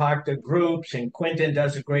get to talk to groups, and Quentin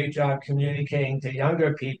does a great job communicating to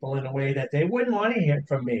younger people in a way that they wouldn't want to hear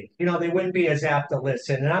from me. They wouldn't be as apt to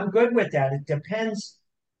listen, and I'm good with that. It depends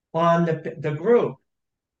on the group,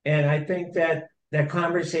 and I think that the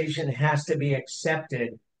conversation has to be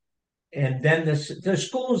accepted, and then the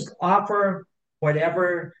schools offer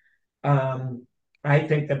whatever um, I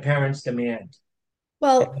think the parents demand, and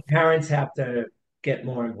Well, the parents have to get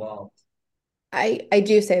more involved. I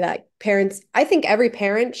do say that parents, I think every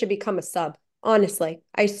parent should become a sub. Honestly,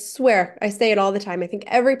 I swear, I say it all the time. I think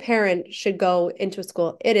every parent should go into a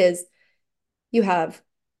school. You have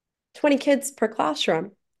 20 kids per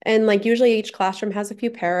classroom. And like usually each classroom has a few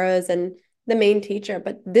paras and the main teacher,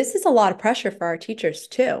 but this is a lot of pressure for our teachers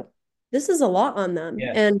too. This is a lot on them.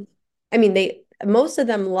 Yes. And I mean, most of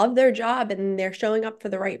them love their job and they're showing up for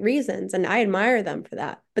the right reasons. And I admire them for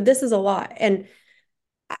that. But this is a lot. And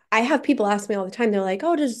I have people ask me all the time, they're like,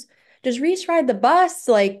 oh, does Reese ride the bus?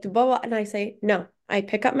 Like, blah, blah. And I say, no, I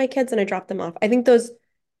pick up my kids and I drop them off. I think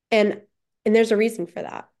and and there's a reason for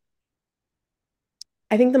that.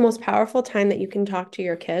 I think the most powerful time that you can talk to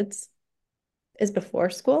your kids is before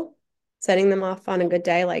school, setting them off on a good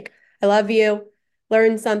day. Like, I love you,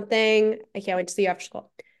 learn something. I can't wait to see you after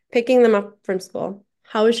school. Picking them up from school.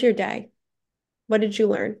 How was your day? What did you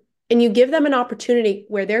learn? and you give them an opportunity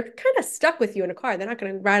where they're kind of stuck with you in a car. They're not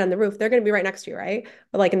going to ride on the roof. They're going to be right next to you, right?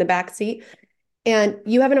 Or like in the back seat. And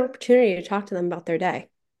you have an opportunity to talk to them about their day.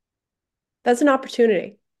 That's an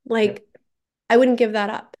opportunity. Yeah. Like, I wouldn't give that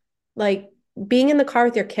up. Like, being in the car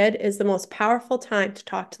with your kid is the most powerful time to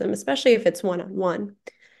talk to them, especially if it's one-on-one.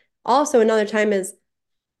 Also, another time is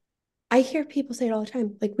I hear people say it all the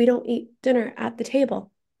time, like, we don't eat dinner at the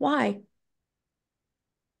table. Why?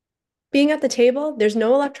 Being at the table, there's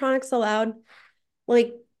no electronics allowed.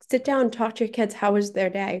 Like, sit down, talk to your kids. How was their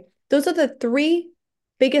day? Those are the three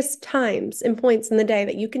biggest times and points in the day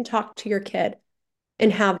that you can talk to your kid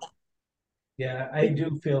and have that. Yeah, I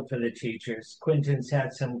do feel for the teachers. Quentin's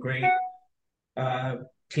had some great uh,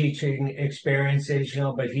 teaching experiences,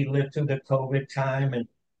 but he lived through the COVID time, and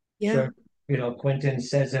Yeah. sure, Quentin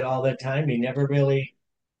says it all the time. He never really,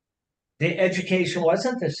 the education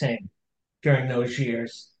wasn't the same during those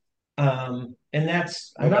years. And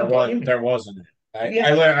that's, I'm Well, not blaming, there wasn't. yeah,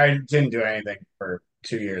 I didn't do anything for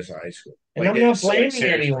 2 years of high school. and Like I'm not it's like blaming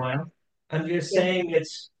seriously. anyone. I'm just Yeah. saying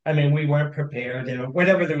I mean, we weren't prepared,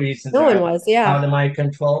 whatever the reasons No one are was. Yeah. out of my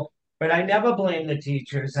control. But I never blame the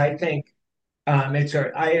teachers. I think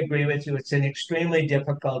I agree with you. It's an extremely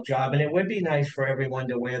difficult job, and it would be nice for everyone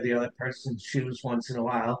to wear the other person's shoes once in a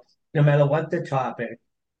while, no matter what the topic.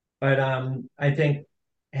 But I think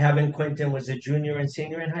having Quentin was a junior and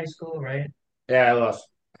senior in high school, right? Yeah, I lost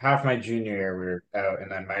half my junior year. We were out,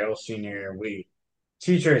 and then my whole senior year, we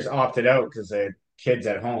teachers opted out because they had kids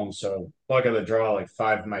at home. So luck of the draw, like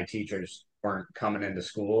five of my teachers weren't coming into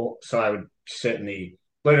school, so I would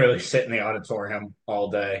literally sit in the auditorium all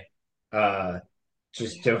day, uh,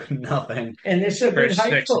 just doing nothing And this is a for good high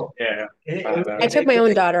six, school. yeah, It, it, I5 hours. took my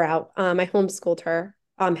own daughter out. I homeschooled her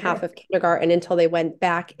yeah. half of kindergarten until they went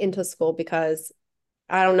back into school because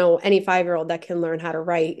I don't know any 5-year-old that can learn how to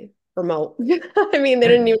write remote. I mean, they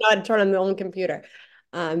didn't even know how to turn on their own computer.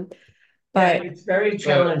 Um, Yeah, but it's very The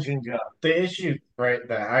challenging job. the issue right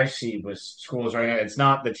that I see with schools right now, it's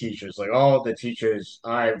not the teachers. Like all the teachers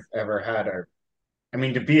I've ever had are, I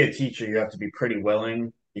mean, to be a teacher, you have to be pretty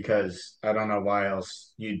willing because I don't know why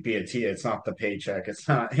else you'd be a teacher. It's not the paycheck. It's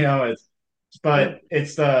not, Yeah. but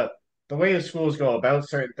it's the way the schools go about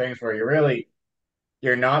certain things where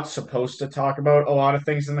you're not supposed to talk about a lot of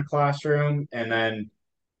things in the classroom, and then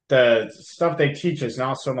the stuff they teach is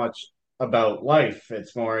not so much about life.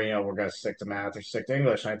 It's more, we're going to stick to math or stick to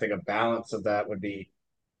English. And I think a balance of that would be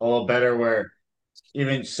a little better where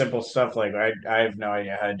even simple stuff like I have no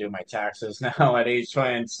idea how to do my taxes now at age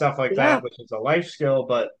 20 and stuff like yeah, that, which is a life skill,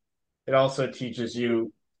 but it also teaches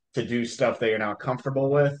you to do stuff that you're not comfortable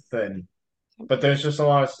with. And but there's just a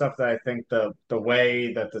lot of stuff that I think the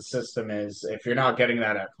way that the system is, if you're not getting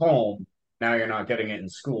that at home, now you're not getting it in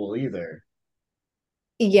school either.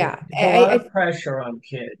 yeah. There's a lot of pressure on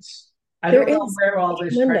kids. I There don't know is where all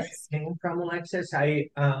this pressure tremendous. came from, Alexis.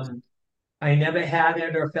 I never had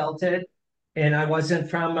it or felt it, and I wasn't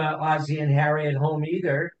from Ozzie and Harry at home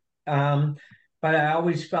either. Um, but I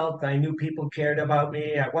always felt I knew people cared about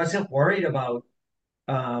me. I wasn't worried about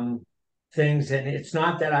um, things, and it's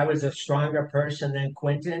not that I was a stronger person than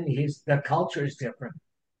Quentin. He's the culture is different,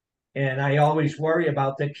 and I always worry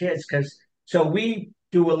about the kids because so we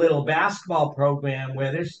do a little basketball program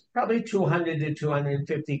where there's probably 200 to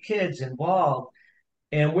 250 kids involved,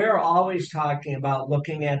 and we're always talking about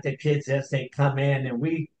looking at the kids as they come in, and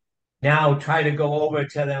we now try to go over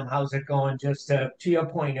to them, how's it going, just to your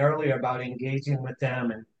point earlier about engaging with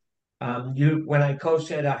them. And when I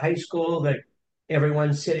coach at a high school, that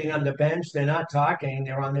everyone's sitting on the bench, they're not talking,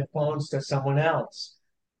 they're on their phones to someone else.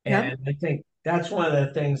 Yeah, And I think that's one of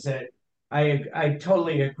the things that I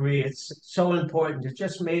totally agree. It's so important to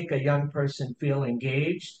just make a young person feel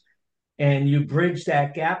engaged, and you bridge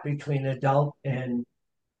that gap between adult and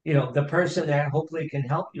the person that hopefully can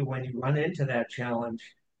help you when you run into that challenge.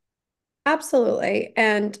 absolutely.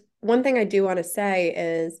 And one thing I do want to say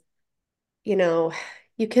is, you know,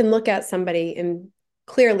 you can look at somebody and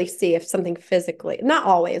clearly see if something physically, not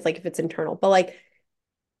always, like if it's internal, but like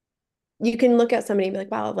you can look at somebody and be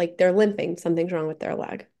like, wow, like they're limping, something's wrong with their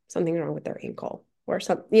leg, something's wrong with their ankle, or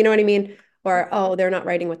something, you know what I mean? Or, oh, they're not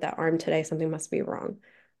writing with that arm today, something must be wrong.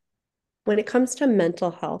 When it comes to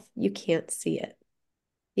mental health, you can't see it.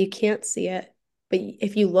 You can't see it. But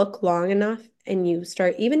if you look long enough and you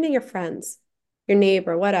start, even to your friends, your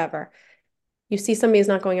neighbor, whatever, you see somebody's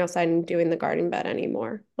not going outside and doing the garden bed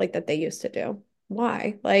anymore, like that they used to do.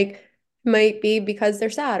 Why? Like, it might be because they're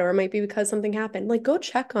sad, or it might be because something happened. Like, go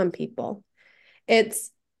check on people.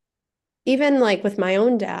 It's even like with my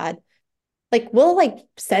own dad, like we'll like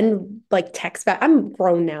send like text back. I'm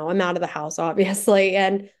grown now. I'm out of the house, obviously.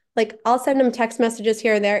 And Like I'll send him text messages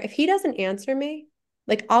here or there. If he doesn't answer me,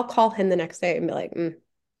 like I'll call him the next day and be like, what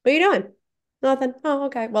are you doing? Nothing. Oh,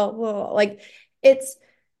 okay. Well, like it's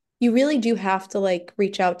you really do have to like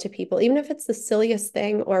reach out to people, even if it's the silliest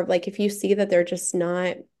thing, or like if you see that they're just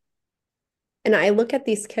not. And I look at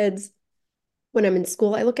these kids when I'm in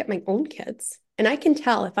school, I look at my own kids and I can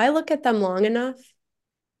tell if I look at them long enough,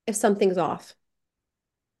 if something's off.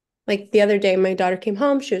 Like the other day, my daughter came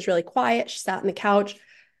home. She was really quiet. She sat on the couch.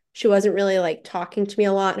 She wasn't really like talking to me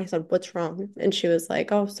a lot. And I said, "What's wrong?" And she was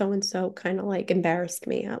like, "Oh, so and so kind of like embarrassed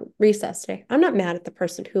me on recess day." I'm not mad at the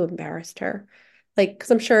person who embarrassed her, like,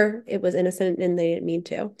 because I'm sure it was innocent and they didn't mean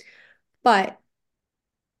to. But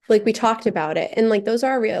like we talked about it, and like those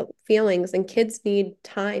are real feelings, and kids need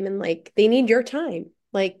time, and like they need your time.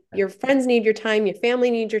 Like your friends need your time, your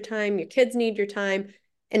family needs your time, your kids need your time,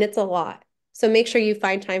 and it's a lot. So make sure you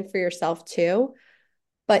find time for yourself too,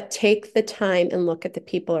 but take the time and look at the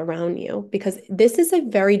people around you because this is a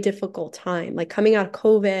very difficult time. Like coming out of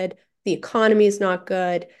COVID, the economy is not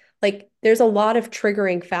good. Like there's a lot of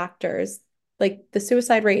triggering factors. Like the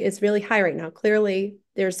suicide rate is really high right now. Clearly,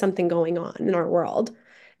 there's something going on in our world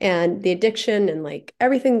and the addiction and like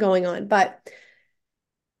everything going on. But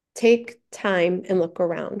take time and look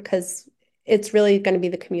around because it's really going to be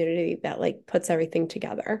the community that like puts everything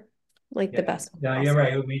together like the Yeah, best no, you're possible.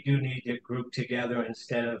 right. We do need to group together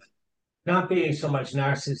instead of not being so much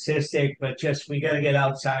narcissistic, but just we got to get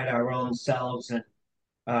outside our own selves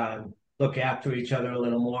and look after each other a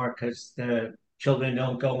little more because the children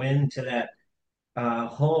don't go into that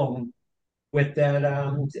home with that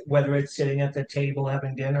whether it's sitting at the table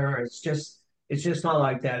having dinner, it's just not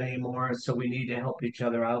like that anymore. So we need to help each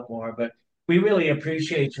other out more. But we really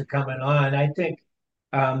appreciate you coming on. I think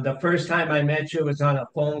the first time I met you was on a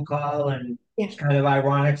phone call, and Yeah. it's kind of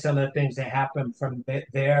ironic some of the things that happened from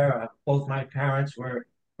there. Both my parents were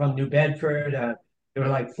from New Bedford. There were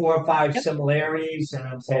like four or five Yep. similarities, and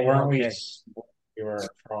I'm Well, saying, weren't we? okay. We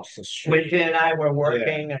were across the street. Quentin and I were Yeah.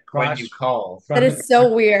 working When you called. That from is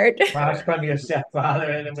so weird. across from your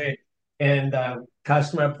stepfather, and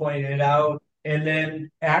customer pointed it out. And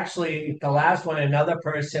then actually, the last one, another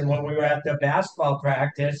person, when we were at the basketball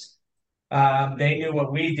practice, they knew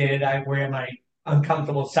what we did. I wear my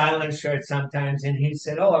uncomfortable silence shirt sometimes, and he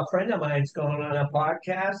said, "Oh, a friend of mine's going on a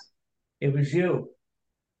podcast. It was you."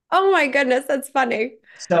 Oh my goodness, that's funny.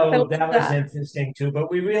 I So love that was that. interesting too.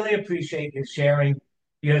 But we really appreciate you sharing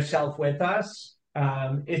yourself with us.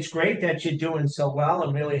 It's great that you're doing so well.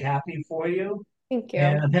 I'm really happy for you. Thank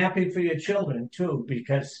And you. I'm happy for your children too,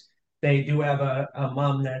 because they do have a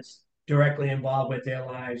mom that's directly involved with their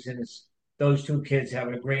lives. And those two kids have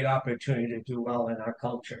a great opportunity to do well in our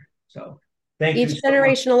culture. So thank you Each so much.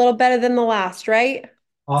 generation a little better than the last, right?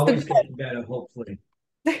 It's the Always goal. getting better, hopefully.